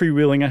was so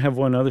freewheeling, I have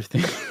one other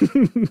thing.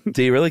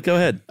 Do you really? Go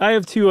ahead. I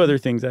have two other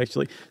things,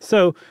 actually.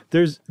 So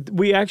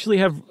we actually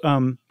have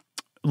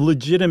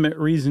legitimate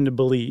reason to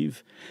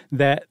believe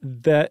that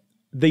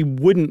they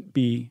wouldn't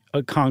be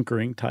a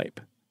conquering type.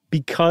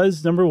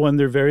 Because, number one,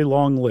 they're very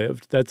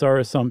long-lived. That's our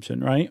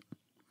assumption, right?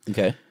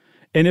 Okay.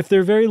 And if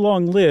they're very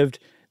long-lived,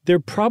 they're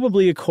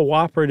probably a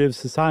cooperative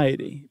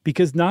society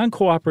because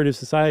non-cooperative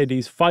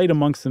societies fight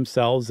amongst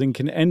themselves and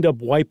can end up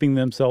wiping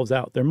themselves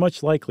out. They're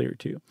much likelier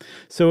to.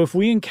 So if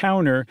we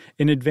encounter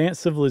an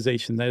advanced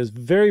civilization that is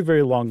very,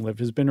 very long-lived,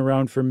 has been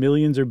around for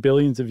millions or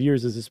billions of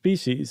years as a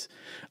species,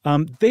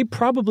 they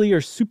probably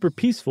are super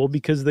peaceful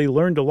because they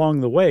learned along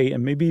the way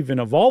and maybe even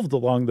evolved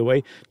along the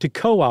way to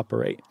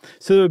cooperate.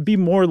 So it would be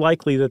more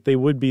likely that they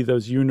would be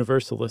those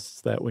universalists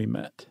that we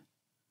met.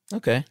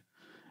 Okay.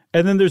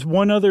 And then there's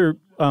one other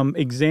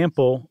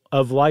example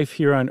of life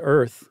here on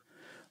Earth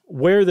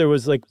where there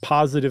was like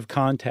positive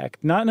contact,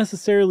 not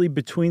necessarily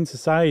between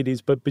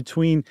societies, but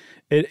between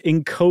an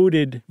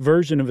encoded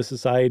version of a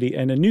society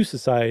and a new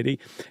society.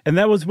 And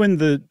that was when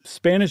the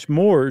Spanish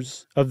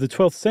Moors of the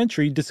 12th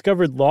century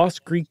discovered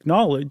lost Greek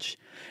knowledge.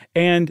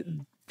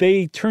 And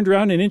they turned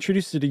around and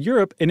introduced it to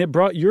Europe, and it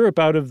brought Europe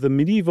out of the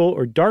medieval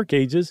or Dark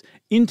Ages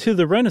into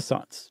the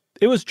Renaissance.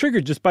 It was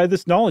triggered just by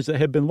this knowledge that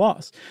had been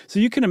lost. So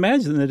you can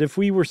imagine that if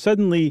we were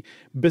suddenly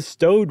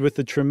bestowed with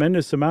a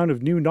tremendous amount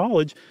of new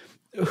knowledge,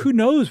 who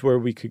knows where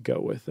we could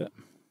go with it?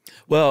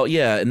 Well,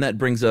 yeah, and that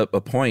brings up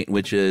a point,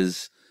 which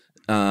is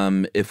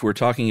if we're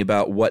talking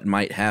about what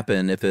might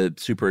happen if a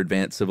super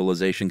advanced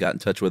civilization got in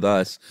touch with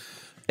us,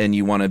 and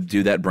you want to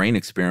do that brain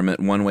experiment,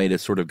 one way to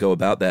sort of go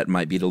about that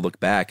might be to look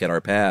back at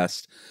our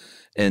past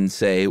and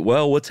say,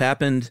 well, what's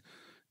happened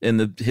in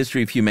the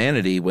history of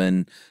humanity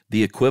when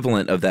the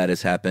equivalent of that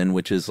has happened,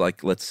 which is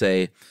like, let's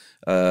say,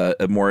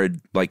 a more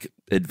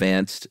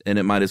advanced, and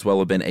it might as well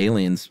have been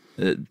aliens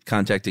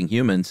contacting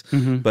humans,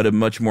 but a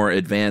much more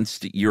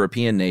advanced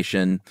European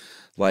nation,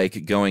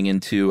 like going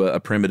into a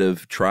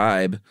primitive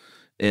tribe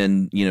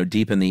in,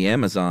 deep in the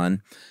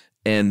Amazon.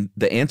 And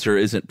the answer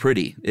isn't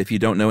pretty if you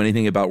don't know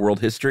anything about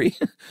world history.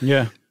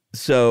 Yeah.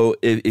 So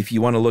if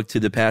you want to look to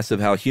the past of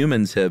how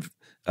humans have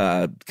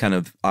kind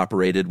of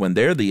operated when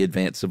they're the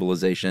advanced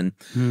civilization,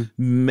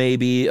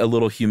 maybe a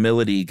little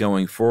humility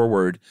going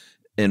forward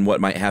in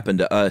what might happen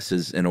to us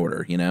is in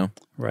order,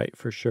 Right,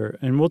 for sure.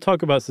 And we'll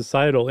talk about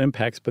societal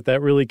impacts, but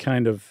that really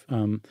kind of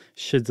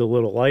sheds a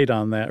little light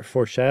on that,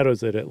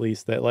 foreshadows it at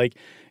least, that like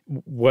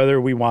whether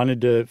we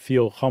wanted to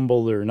feel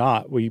humbled or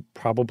not, we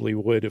probably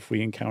would if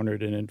we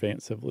encountered an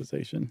advanced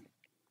civilization.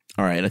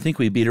 All right, I think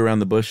we beat around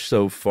the bush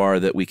so far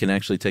that we can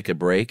actually take a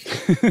break.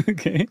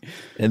 Okay.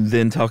 And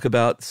then talk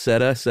about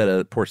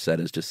Seta. Poor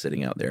Seta's just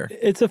sitting out there.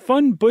 It's a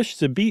fun bush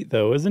to beat,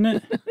 though, isn't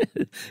it?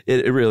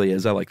 It really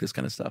is. I like this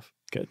kind of stuff.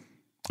 Good.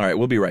 All right,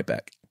 we'll be right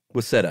back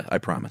with Seta, I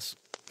promise.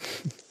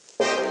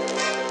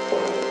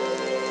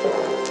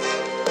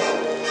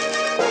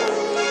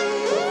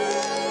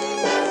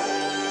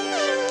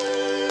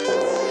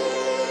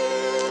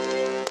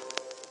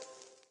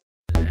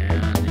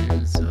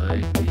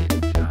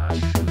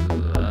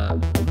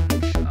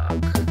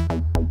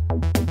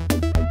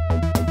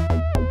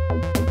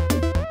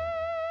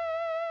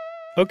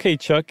 Okay,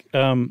 Chuck.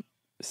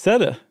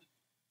 Seta.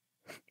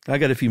 I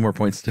got a few more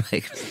points to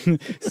make.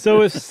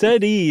 So if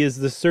SETI is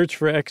the search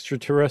for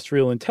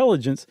extraterrestrial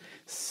intelligence,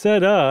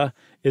 SETA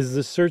is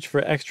the search for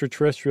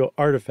extraterrestrial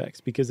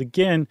artifacts. Because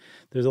again,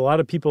 there's a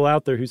lot of people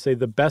out there who say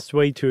the best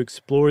way to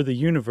explore the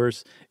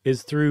universe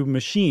is through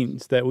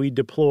machines that we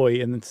deploy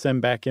and then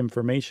send back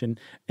information,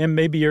 and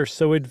maybe are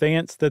so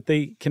advanced that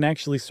they can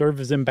actually serve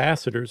as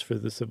ambassadors for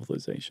the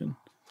civilization.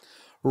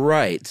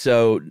 Right.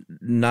 So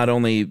not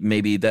only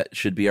maybe that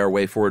should be our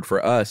way forward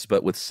for us,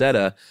 but with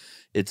SETA,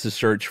 it's a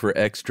search for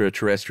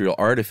extraterrestrial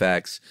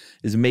artifacts,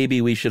 is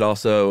maybe we should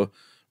also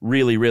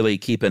really, really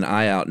keep an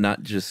eye out,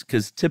 not just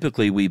because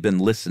typically we've been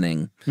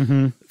listening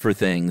for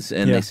things.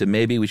 And they said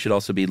maybe we should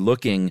also be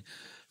looking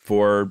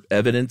for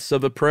evidence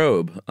of a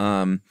probe.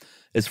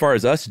 As far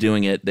as us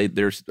doing it,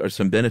 there are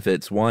some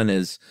benefits. One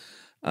is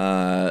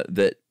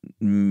that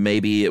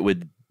maybe it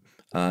would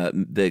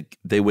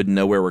they wouldn't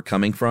know where we're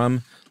coming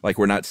from. Like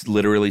we're not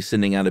literally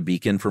sending out a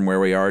beacon from where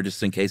we are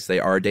just in case they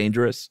are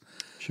dangerous.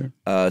 Sure.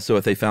 So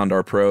if they found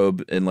our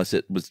probe, unless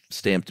it was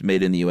stamped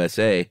made in the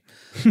USA,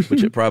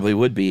 which it probably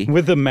would be.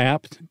 With a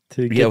map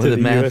to get to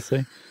the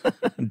USA.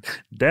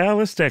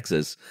 Dallas,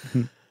 Texas.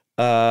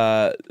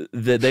 That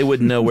they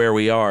wouldn't know where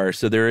we are.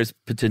 So there is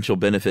potential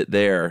benefit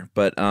there.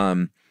 But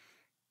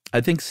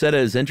I think SETA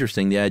is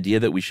interesting. The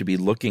idea that we should be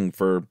looking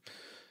for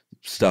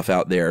stuff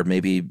out there,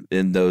 maybe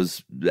in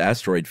those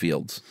asteroid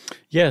fields.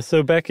 Yeah.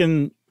 So back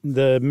in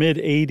the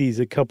mid-'80s,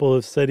 a couple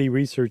of SETI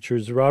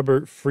researchers,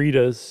 Robert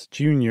Freitas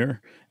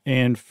Jr.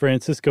 and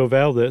Francisco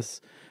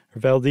Valdez,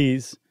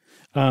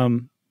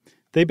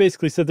 they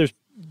basically said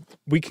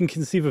we can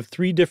conceive of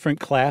three different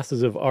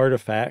classes of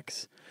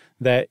artifacts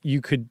that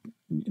you could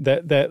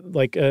that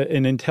like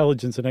an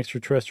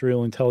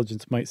extraterrestrial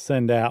intelligence might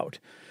send out.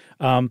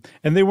 And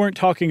they weren't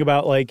talking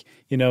about like,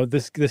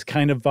 this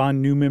kind of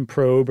von Neumann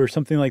probe or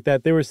something like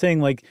that. They were saying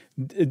like,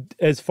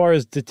 as far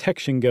as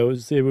detection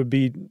goes, it would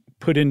be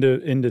put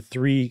into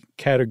three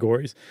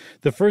categories.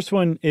 The first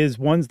one is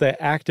ones that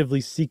actively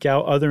seek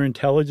out other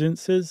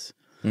intelligences.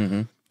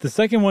 Mm-hmm. The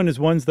second one is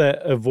ones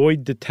that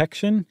avoid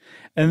detection.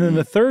 And then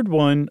the third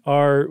one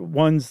are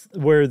ones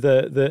where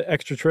the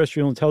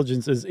extraterrestrial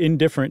intelligence is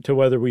indifferent to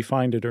whether we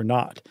find it or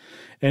not.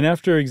 And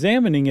after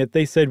examining it,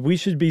 they said we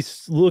should be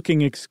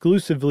looking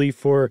exclusively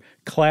for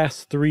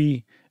Class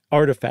 3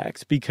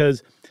 artifacts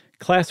because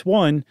Class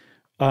 1,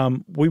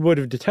 we would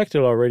have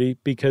detected already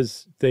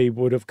because they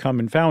would have come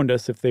and found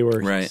us if they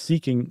were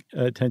seeking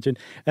attention.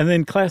 And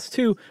then Class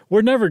 2,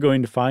 we're never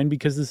going to find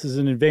because this is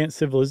an advanced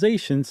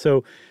civilization.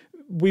 So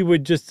we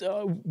would just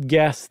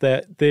guess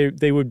that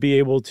they would be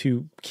able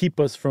to keep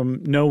us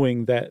from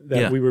knowing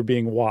that we were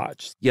being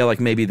watched. Yeah, like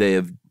maybe they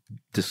have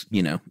just,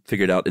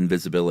 figured out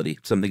invisibility,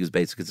 something as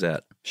basic as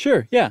that.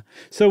 Sure, yeah.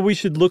 So we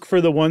should look for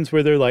the ones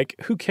where they're like,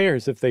 who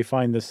cares if they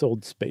find this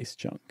old space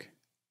junk?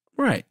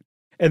 Right.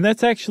 And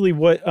that's actually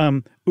what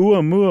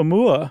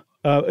Oumuamua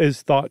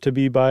is thought to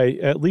be by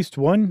at least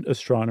one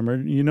astronomer.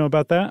 You know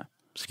about that?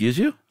 Excuse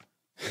you?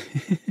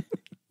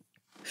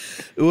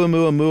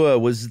 Oumuamua,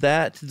 was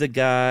that the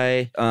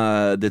guy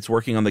that's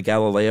working on the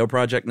Galileo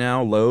project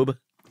now, Loeb?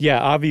 Yeah,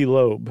 Avi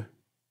Loeb.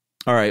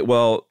 All right,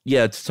 well,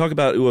 yeah, to talk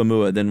about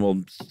Oumuamua, then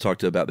we'll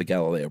talk about the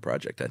Galileo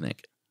project, I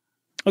think.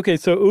 Okay,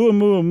 so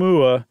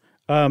Oumuamua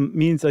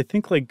means, I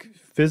think, like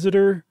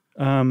visitor,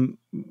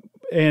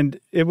 and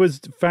it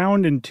was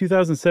found in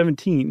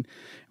 2017.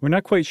 We're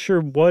not quite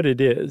sure what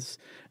it is.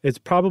 It's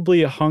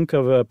probably a hunk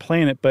of a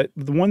planet, but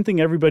the one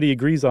thing everybody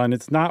agrees on,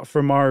 it's not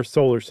from our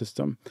solar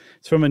system.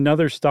 It's from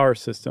another star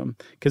system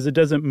because it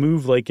doesn't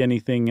move like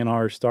anything in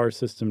our star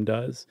system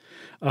does.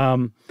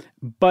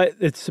 But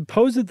it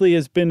supposedly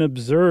has been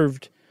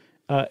observed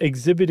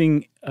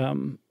exhibiting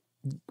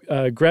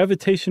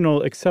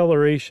gravitational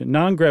acceleration,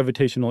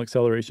 non-gravitational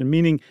acceleration,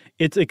 meaning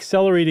it's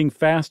accelerating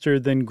faster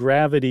than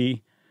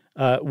gravity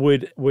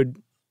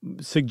would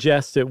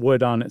suggest it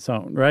would on its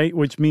own, right?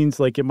 Which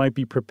means like it might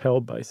be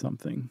propelled by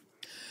something.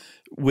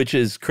 Which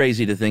is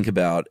crazy to think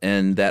about.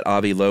 And that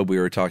Avi Loeb we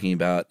were talking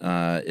about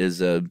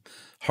is a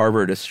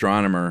Harvard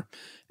astronomer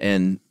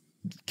and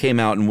came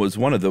out and was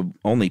one of the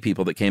only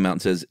people that came out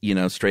and says,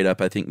 straight up,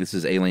 I think this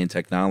is alien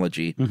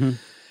technology. Mm-hmm.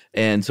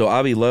 And so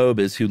Avi Loeb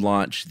is who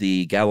launched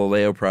the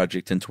Galileo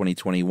project in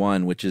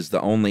 2021, which is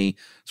the only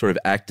sort of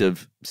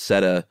active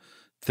SETA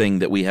thing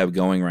that we have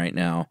going right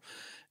now.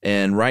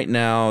 And right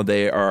now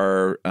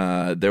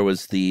there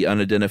was the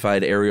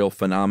Unidentified Aerial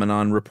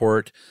Phenomenon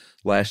report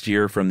last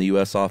year from the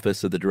U.S.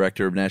 Office of the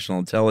Director of National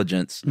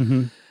Intelligence.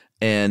 Mm-hmm.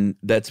 And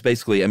that's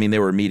basically, they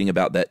were meeting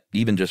about that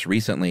even just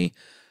recently.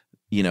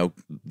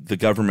 The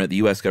government, the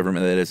U.S.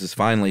 government, that is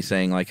finally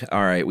saying like,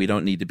 all right, we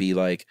don't need to be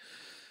like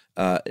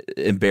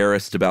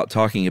embarrassed about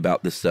talking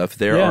about this stuff.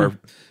 There are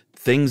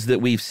things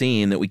that we've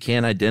seen that we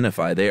can't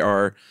identify. They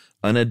are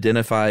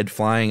unidentified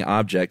flying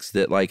objects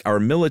that like our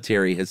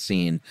military has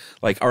seen,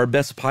 like our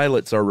best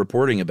pilots are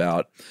reporting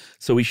about.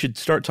 So we should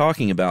start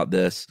talking about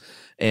this.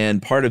 And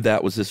part of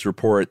that was this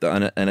report,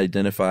 the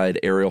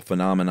Unidentified Aerial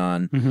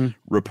Phenomenon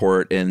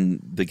report.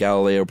 And the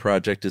Galileo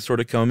project is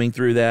sort of combing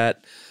through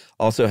that.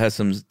 Also has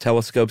some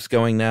telescopes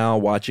going now,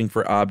 watching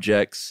for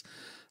objects.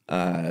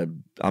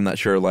 I'm not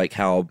sure like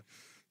how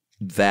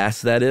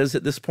vast that is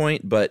at this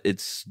point, but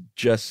it's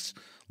just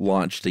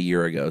launched a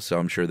year ago, so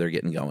I'm sure they're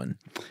getting going.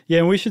 Yeah,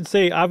 and we should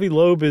say Avi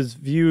Loeb is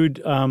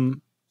viewed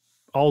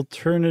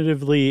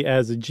alternatively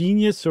as a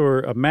genius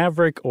or a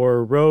maverick or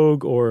a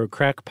rogue or a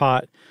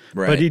crackpot,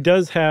 right. But he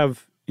does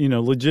have,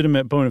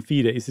 legitimate bona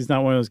fides. He's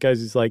not one of those guys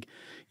who's like,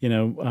 he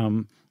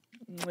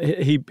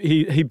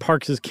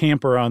parks his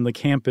camper on the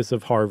campus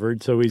of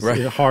Harvard, so he's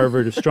a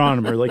Harvard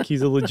astronomer. Like he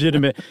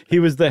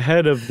was the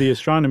head of the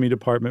astronomy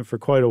department for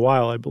quite a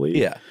while, I believe.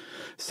 Yeah.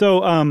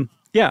 So,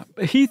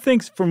 he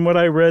thinks from what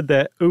I read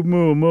that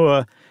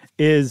Oumuamua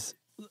is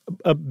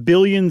a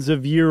billions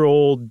of year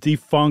old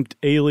defunct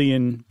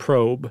alien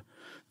probe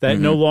that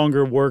no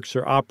longer works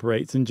or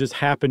operates and just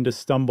happened to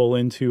stumble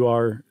into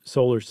our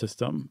solar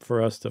system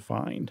for us to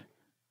find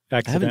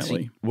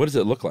accidentally. What does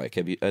it look like?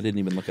 I didn't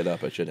even look it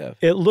up. I should have.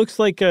 It looks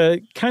like a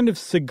kind of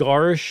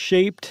cigar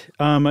shaped.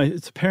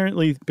 It's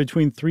apparently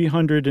between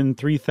 300 and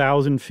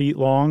 3,000 feet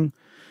long.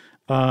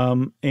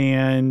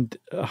 And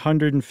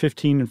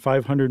 115 and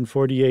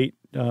 548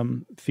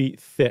 feet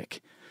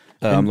thick.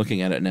 I'm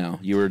looking at it now.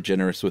 You were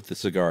generous with the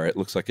cigar. It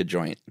looks like a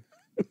joint.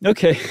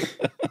 Okay.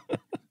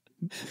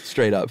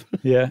 Straight up.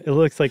 Yeah, it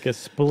looks like a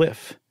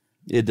spliff.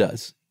 It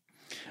does.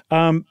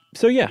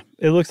 So yeah,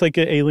 it looks like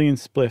an alien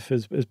spliff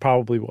is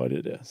probably what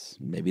it is.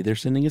 Maybe they're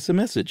sending us a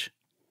message.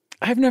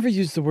 I've never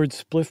used the word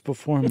spliff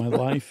before in my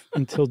life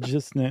until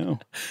just now.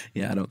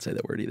 Yeah, I don't say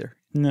that word either.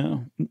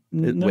 No.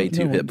 It's way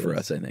too hip for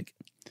us, I think.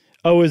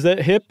 Oh, is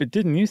that hip? It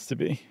didn't used to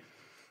be.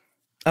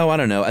 Oh, I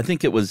don't know. I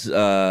think it was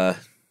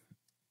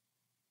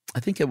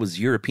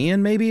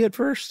European maybe at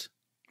first.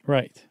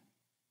 Right.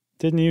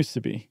 Didn't used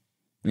to be.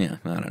 Yeah,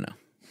 I don't know.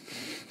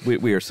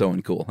 We are so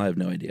uncool. I have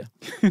no idea.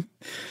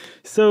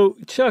 So,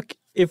 Chuck,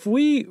 if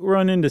we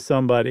run into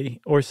somebody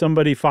or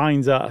somebody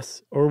finds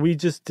us or we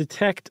just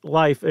detect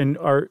life and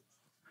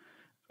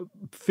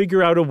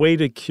figure out a way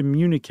to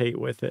communicate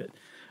with it,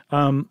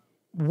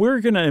 we're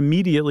going to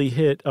immediately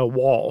hit a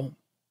wall.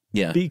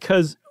 Yeah.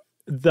 Because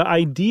the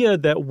idea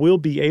that we'll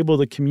be able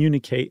to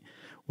communicate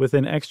with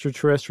an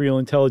extraterrestrial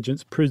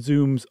intelligence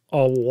presumes a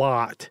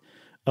lot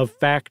of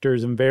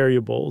factors and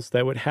variables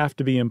that would have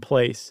to be in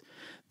place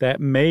that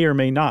may or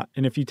may not.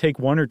 And if you take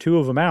one or two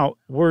of them out,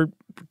 we're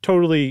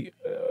totally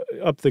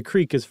up the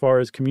creek as far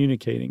as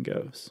communicating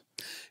goes.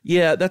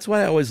 Yeah, that's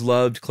why I always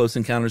loved Close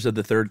Encounters of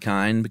the Third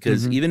Kind,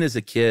 because even as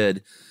a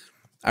kid,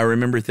 I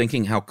remember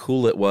thinking how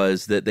cool it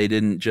was that they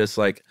didn't just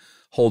like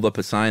hold up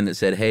a sign that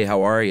said, "Hey,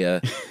 how are you?"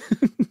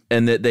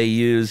 and that they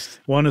used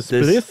want a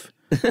spliff?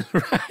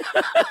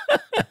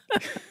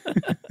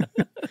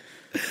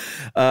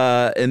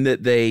 And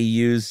that they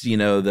used,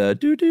 the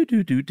do do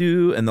do do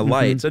do and the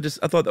lights.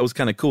 I thought that was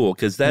kind of cool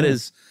because that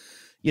is,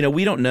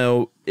 we don't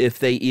know if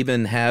they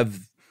even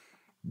have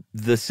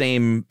the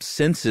same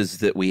senses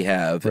that we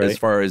have as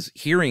far as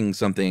hearing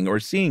something or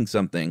seeing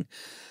something.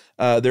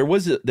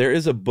 There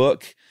is a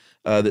book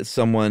that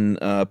someone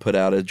put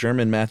out, a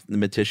German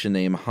mathematician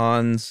named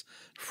Hans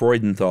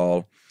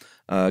Freudenthal,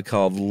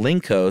 called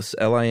Linkos,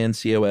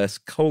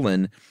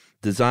 Lincos,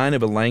 Design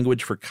of a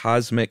Language for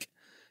Cosmic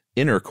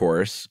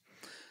Intercourse.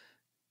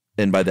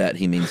 And by that,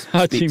 he means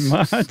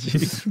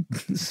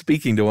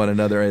speaking to one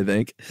another, I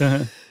think.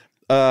 Uh-huh.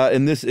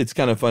 And it's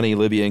kind of funny.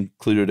 Libya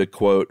included a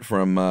quote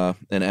from an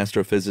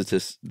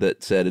astrophysicist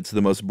that said, "It's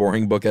the most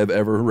boring book I've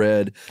ever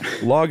read.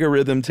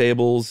 Logarithm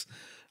tables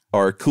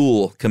are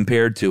cool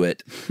compared to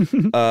it."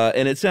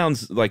 And it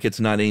sounds like it's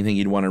not anything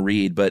you'd want to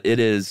read, but it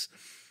is.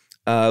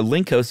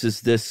 Linkos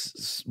is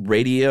this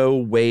radio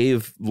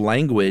wave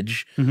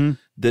language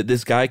that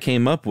this guy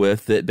came up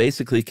with that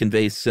basically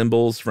conveys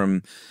symbols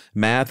from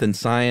math and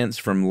science,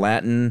 from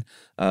Latin,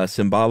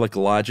 symbolic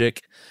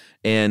logic.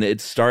 And it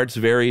starts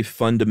very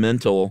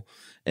fundamental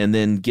and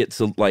then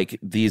gets like,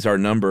 these are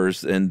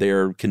numbers and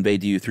they're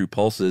conveyed to you through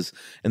pulses.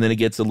 And then it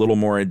gets a little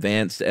more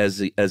advanced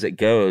as it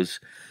goes.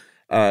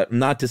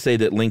 Not to say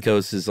that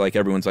Linkos is like,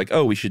 everyone's like,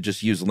 oh, we should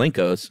just use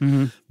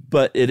Linkos.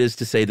 But it is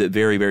to say that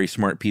very, very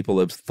smart people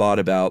have thought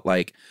about,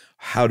 like,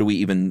 how do we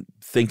even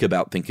think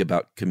about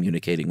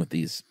communicating with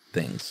these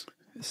things?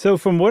 So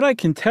from what I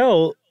can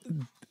tell,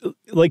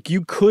 like,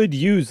 you could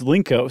use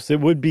Linkos. It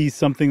would be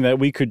something that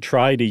we could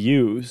try to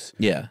use.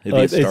 Yeah,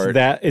 it'd be a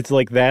start. It's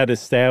like that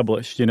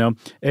established, you know?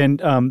 And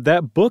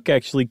that book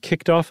actually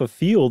kicked off a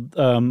field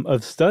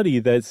of study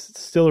that's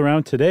still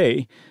around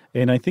today,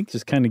 and I think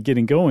just kind of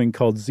getting going,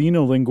 called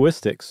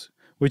xenolinguistics,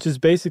 which is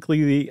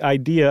basically the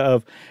idea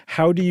of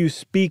how do you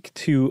speak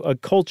to a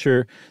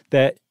culture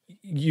that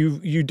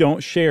you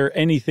don't share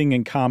anything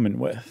in common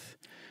with.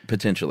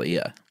 Potentially,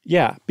 yeah.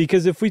 Yeah,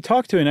 because if we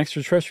talk to an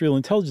extraterrestrial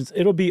intelligence,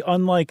 it'll be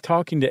unlike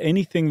talking to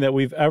anything that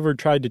we've ever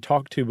tried to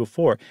talk to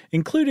before,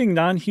 including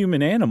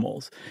non-human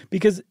animals,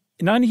 because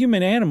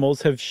non-human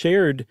animals have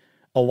shared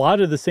a lot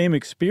of the same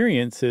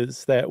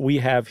experiences that we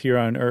have here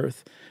on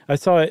Earth. I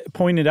saw it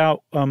pointed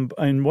out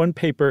in one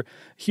paper,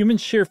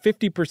 humans share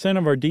 50%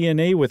 of our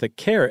DNA with a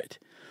carrot,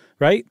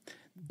 right?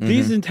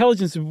 These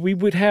intelligences we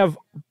would have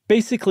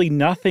basically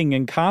nothing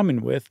in common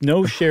with,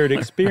 no shared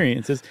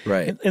experiences.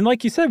 Right. And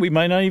like you said, we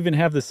might not even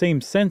have the same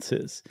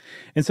senses.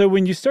 And so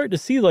when you start to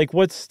see like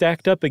what's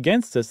stacked up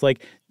against us,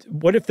 like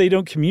what if they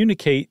don't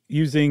communicate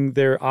using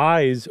their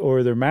eyes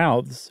or their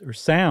mouths or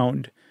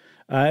sound,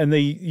 and they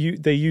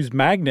use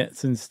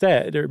magnets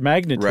instead, or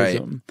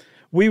magnetism? Right.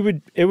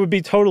 It would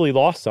be totally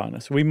lost on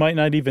us. We might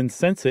not even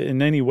sense it in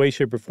any way,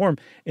 shape, or form.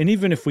 And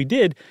even if we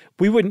did,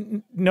 we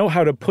wouldn't know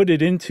how to put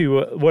it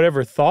into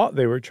whatever thought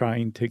they were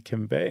trying to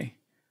convey.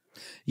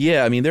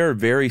 Yeah, I mean, there are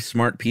very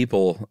smart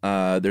people.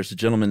 There's a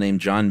gentleman named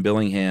John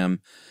Billingham,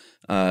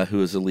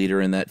 who is a leader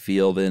in that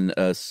field, and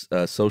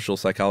a social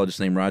psychologist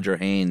named Roger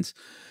Haynes,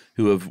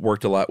 who have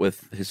worked a lot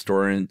with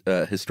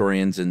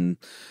historians and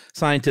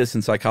scientists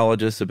and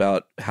psychologists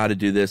about how to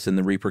do this and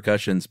the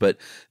repercussions. But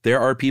there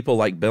are people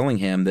like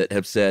Billingham that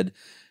have said,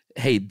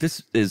 hey,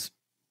 this is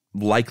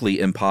likely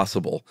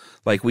impossible.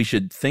 Like, we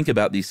should think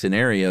about these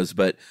scenarios,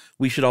 but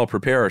we should all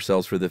prepare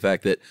ourselves for the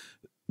fact that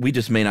we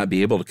just may not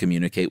be able to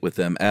communicate with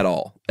them at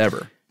all,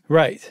 ever.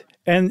 Right.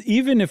 And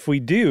even if we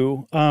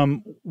do,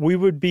 we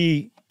would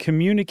be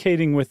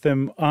communicating with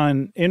them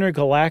on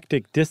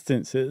intergalactic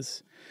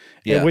distances.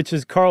 Yeah. Which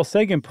is Carl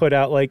Sagan put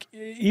out, like,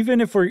 even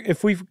if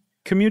we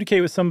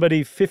communicate with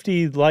somebody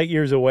 50 light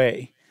years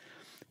away,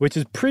 which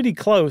is pretty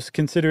close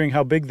considering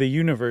how big the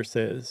universe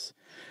is,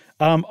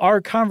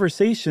 our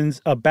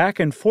conversations back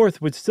and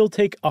forth would still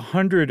take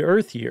 100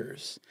 Earth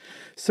years.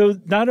 So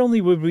not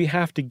only would we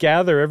have to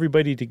gather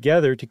everybody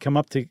together to come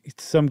up to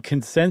some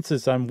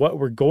consensus on what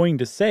we're going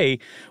to say,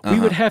 we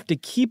would have to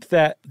keep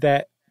that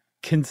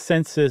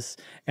consensus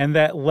and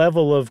that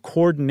level of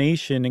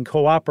coordination and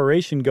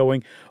cooperation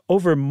going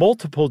over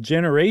multiple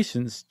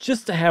generations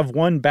just to have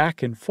one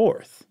back and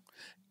forth.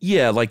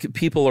 Yeah, like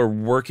people are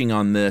working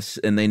on this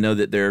and they know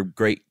that their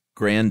great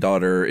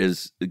granddaughter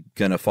is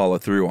going to follow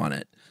through on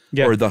it.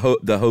 Yeah. Or the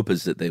hope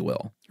is that they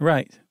will.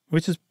 Right.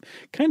 Which is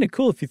kind of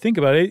cool if you think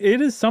about it. It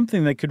is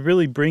something that could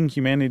really bring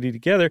humanity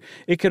together.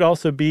 It could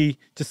also be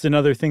just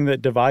another thing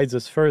that divides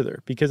us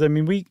further. Because, I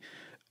mean,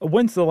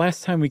 when's the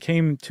last time we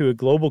came to a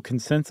global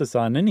consensus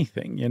on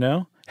anything, you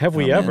know? Have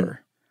we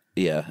ever?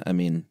 Yeah, I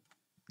mean,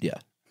 yeah.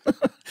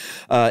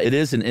 It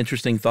is an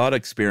interesting thought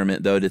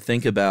experiment, though, to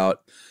think about,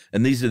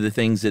 and these are the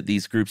things that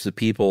these groups of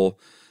people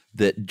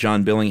that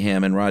John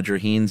Billingham and Roger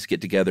Haynes get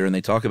together and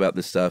they talk about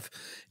this stuff,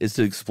 is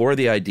to explore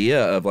the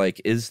idea of,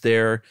 like, is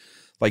there,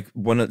 like,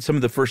 some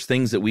of the first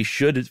things that we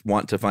should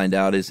want to find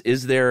out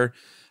is there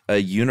a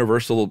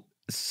universal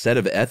set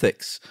of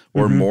ethics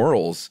or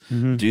morals?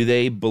 Do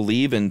they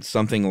believe in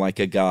something like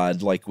a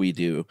god like we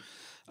do?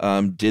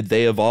 Did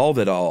they evolve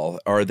at all?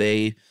 Are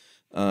they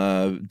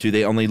do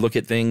they only look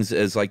at things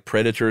as like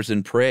predators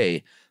and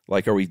prey?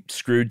 Like, are we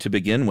screwed to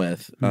begin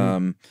with?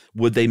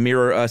 Would they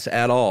mirror us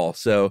at all?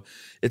 So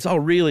it's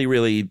all really,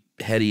 really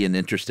heady and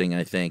interesting,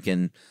 I think.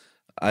 And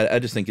I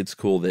just think it's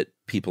cool that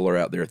people are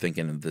out there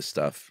thinking of this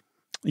stuff.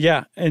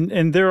 Yeah,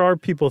 and there are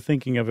people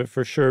thinking of it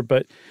for sure,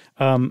 but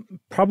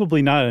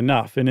probably not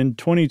enough. And in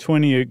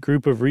 2020, a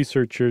group of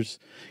researchers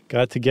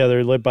got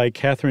together, led by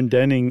Catherine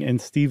Denning and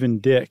Stephen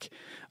Dick,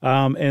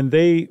 and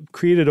they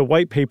created a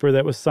white paper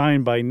that was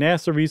signed by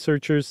NASA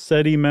researchers,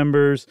 SETI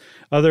members,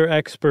 other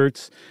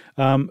experts,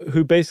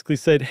 who basically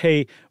said,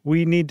 hey,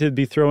 we need to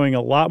be throwing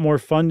a lot more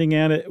funding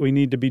at it. We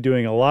need to be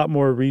doing a lot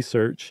more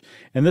research.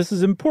 And this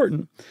is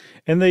important.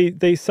 And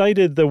they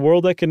cited the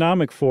World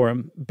Economic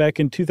Forum back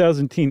in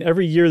 2010.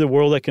 Every year, the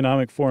World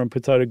Economic Forum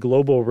puts out a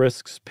global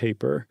risks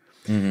paper.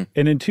 Mm-hmm.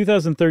 And in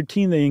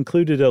 2013, they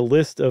included a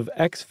list of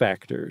X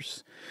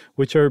factors,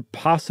 which are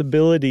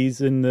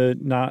possibilities in the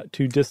not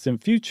too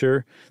distant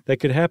future that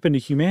could happen to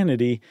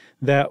humanity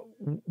that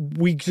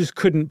we just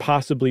couldn't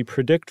possibly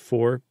predict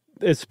for,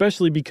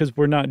 especially because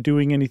we're not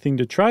doing anything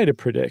to try to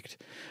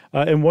predict.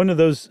 And one of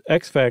those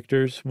X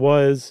factors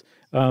was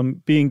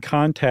being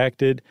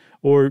contacted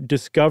or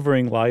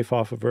discovering life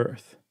off of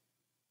Earth.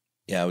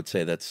 Yeah, I would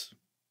say that's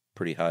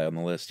pretty high on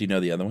the list. Do you know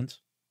the other ones?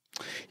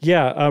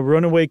 Yeah,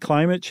 runaway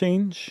climate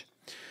change.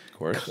 Of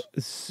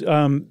course.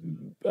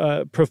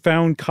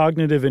 Profound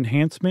cognitive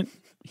enhancement.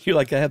 You're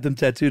like, I have them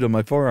tattooed on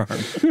my forearm.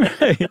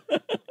 Right.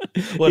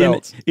 What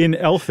else? In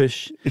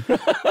Elfish.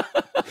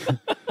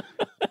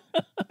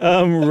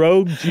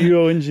 Rogue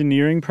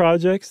geoengineering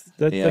projects.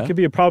 That could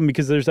be a problem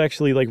because there's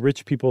actually like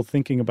rich people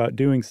thinking about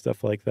doing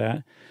stuff like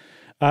that.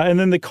 And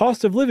then the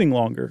cost of living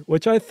longer,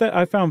 which I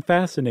found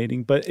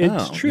fascinating, but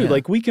it's true. Yeah.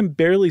 Like we can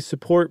barely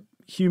support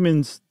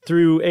humans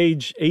through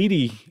age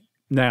 80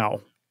 now,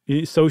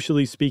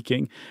 socially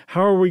speaking.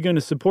 How are we going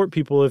to support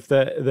people if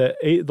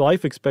the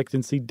life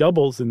expectancy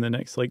doubles in the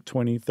next like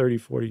 20, 30,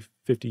 40,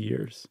 50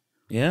 years?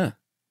 Yeah.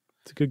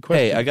 It's a good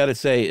question. Hey, I got to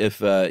say,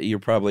 if you're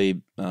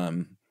probably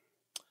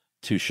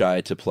too shy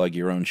to plug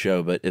your own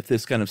show, but if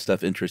this kind of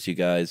stuff interests you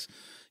guys,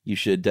 you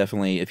should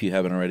definitely, if you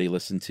haven't already,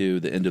 listen to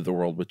The End of the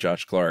World with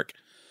Josh Clark.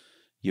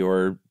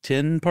 Your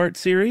 10-part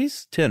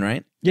series? 10,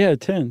 right? Yeah,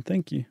 10.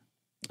 Thank you.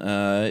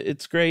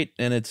 It's great,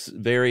 and it's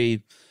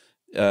very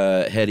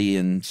heady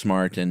and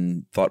smart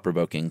and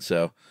thought-provoking,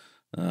 so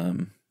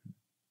I'm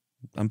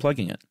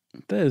plugging it.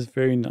 That is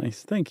very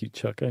nice. Thank you,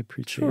 Chuck. I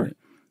appreciate it.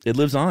 It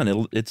lives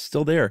on. It's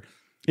still there.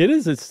 It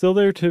is. It's still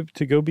there to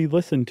go be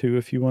listened to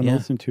if you want to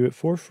listen to it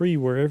for free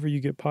wherever you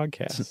get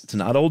podcasts. It's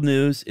not old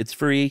news. It's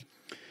free.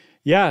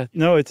 Yeah.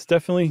 No, it's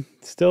definitely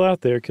still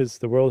out there because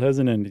the world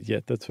hasn't ended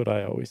yet. That's what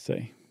I always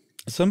say.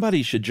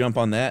 Somebody should jump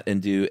on that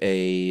and do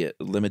a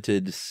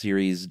limited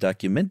series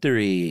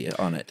documentary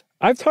on it.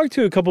 I've talked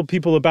to a couple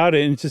people about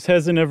it, and it just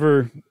hasn't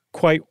ever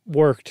quite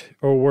worked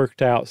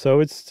out.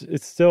 So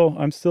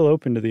I'm still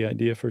open to the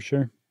idea for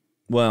sure.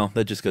 Well,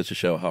 that just goes to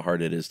show how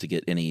hard it is to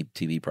get any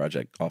TV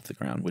project off the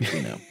ground, which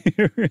we know.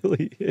 It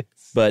really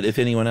is. But if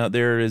anyone out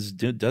there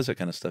does that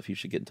kind of stuff, you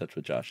should get in touch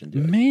with Josh and do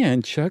it.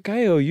 Man, Chuck,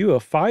 I owe you a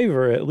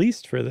 $5 at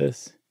least for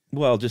this.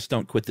 Well, just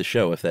don't quit the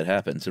show if that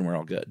happens, and we're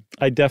all good.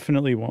 I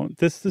definitely won't.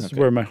 This is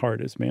where my heart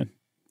is, man.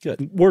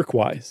 Good.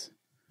 Work-wise.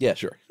 Yeah,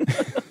 sure.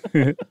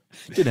 Didn't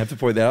have to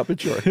point that out,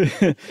 but sure.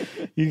 I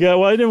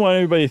didn't want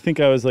anybody to think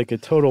I was like a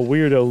total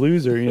weirdo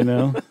loser, you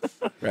know?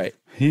 Right.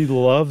 He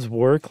loves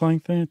work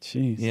like that?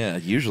 Jeez. Yeah,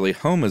 usually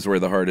home is where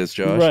the heart is,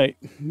 Josh. Right.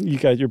 You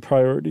got your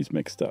priorities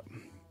mixed up.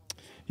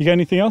 You got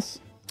anything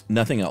else?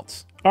 Nothing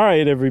else. All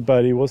right,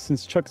 everybody. Well,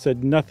 since Chuck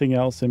said nothing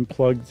else and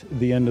plugged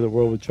The End of the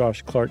World with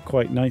Josh Clark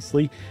quite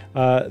nicely,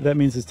 that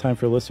means it's time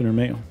for listener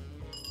mail.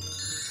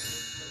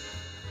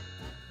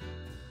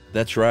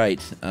 That's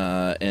right.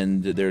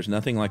 And there's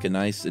nothing like a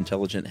nice,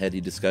 intelligent, heady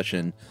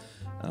discussion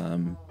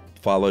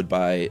followed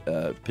by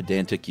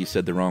pedantic, you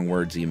said the wrong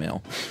words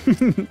email.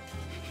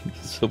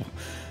 So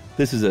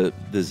this is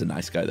a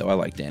nice guy, though. I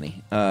like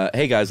Danny.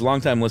 Hey, guys,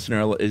 longtime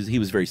listener. He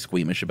was very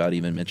squeamish about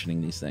even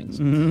mentioning these things.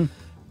 Mm-hmm.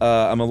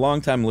 I'm a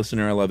longtime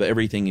listener. I love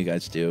everything you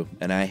guys do,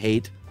 and I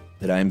hate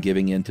that I am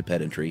giving in to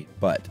pedantry,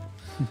 but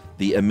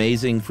the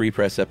amazing Free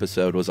Press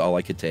episode was all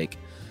I could take.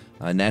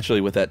 Naturally,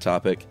 with that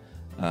topic,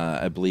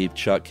 I believe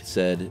Chuck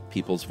said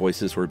people's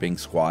voices were being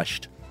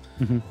squashed.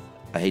 Mm-hmm.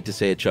 I hate to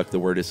say it, Chuck, the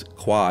word is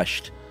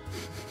quashed.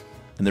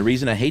 And the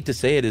reason I hate to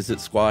say it is that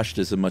squashed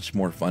is a much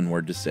more fun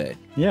word to say.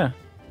 Yeah.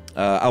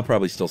 I'll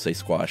probably still say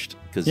squashed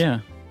because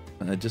I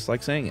just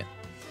like saying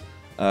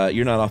it.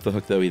 You're not off the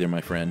hook, though, either,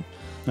 my friend.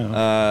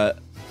 Oh.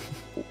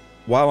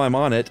 While I'm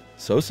on it,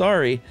 so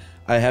sorry,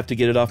 I have to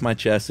get it off my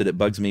chest that it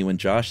bugs me when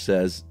Josh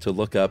says to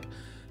look up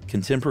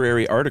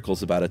contemporary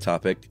articles about a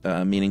topic,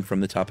 meaning from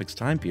the topic's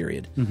time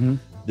period. Mm-hmm.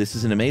 This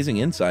is an amazing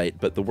insight,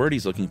 but the word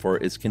he's looking for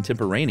is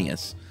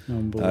contemporaneous.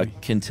 Oh, boy.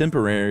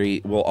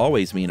 Contemporary will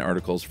always mean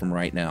articles from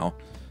right now.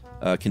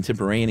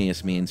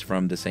 Contemporaneous means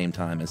from the same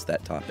time as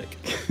that topic.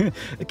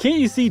 Can't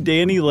you see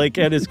Danny like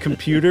at his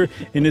computer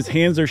and his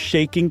hands are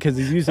shaking because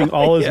he's using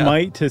all his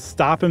might to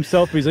stop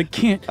himself? But he's like,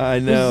 can't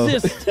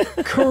resist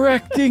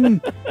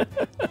correcting.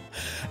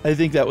 I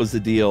think that was the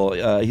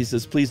deal. He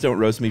says, please don't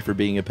roast me for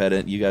being a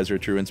pedant. You guys are a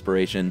true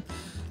inspiration.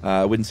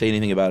 I wouldn't say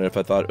anything about it if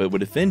I thought it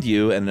would offend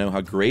you and know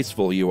how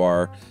graceful you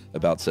are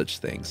about such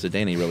things. So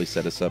Danny really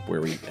set us up where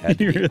we had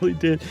to be. He really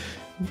did.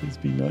 Please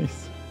be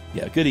nice.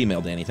 Yeah, good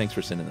email, Danny. Thanks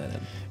for sending that in.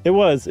 It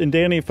was. And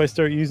Danny, if I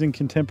start using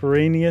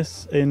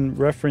contemporaneous in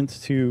reference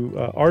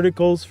to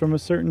articles from a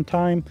certain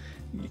time,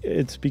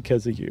 it's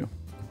because of you.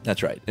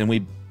 That's right. And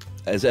we,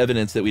 as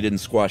evidence that we didn't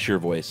squash your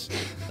voice,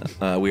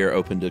 we are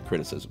open to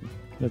criticism.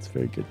 That's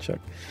very good, Chuck.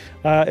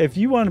 If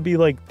you want to be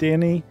like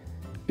Danny,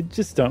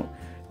 just don't.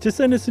 Just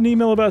send us an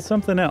email about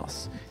something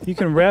else. You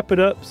can wrap it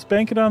up,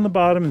 spank it on the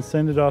bottom, and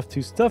send it off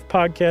to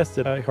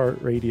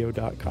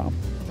stuffpodcast@iheartradio.com.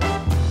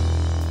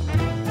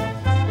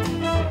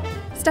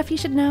 Stuff You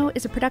Should Know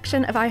is a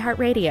production of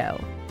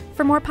iHeartRadio.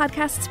 For more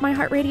podcasts from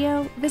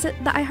iHeartRadio, visit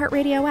the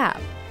iHeartRadio app,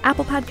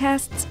 Apple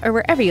Podcasts, or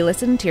wherever you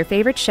listen to your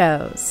favorite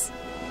shows.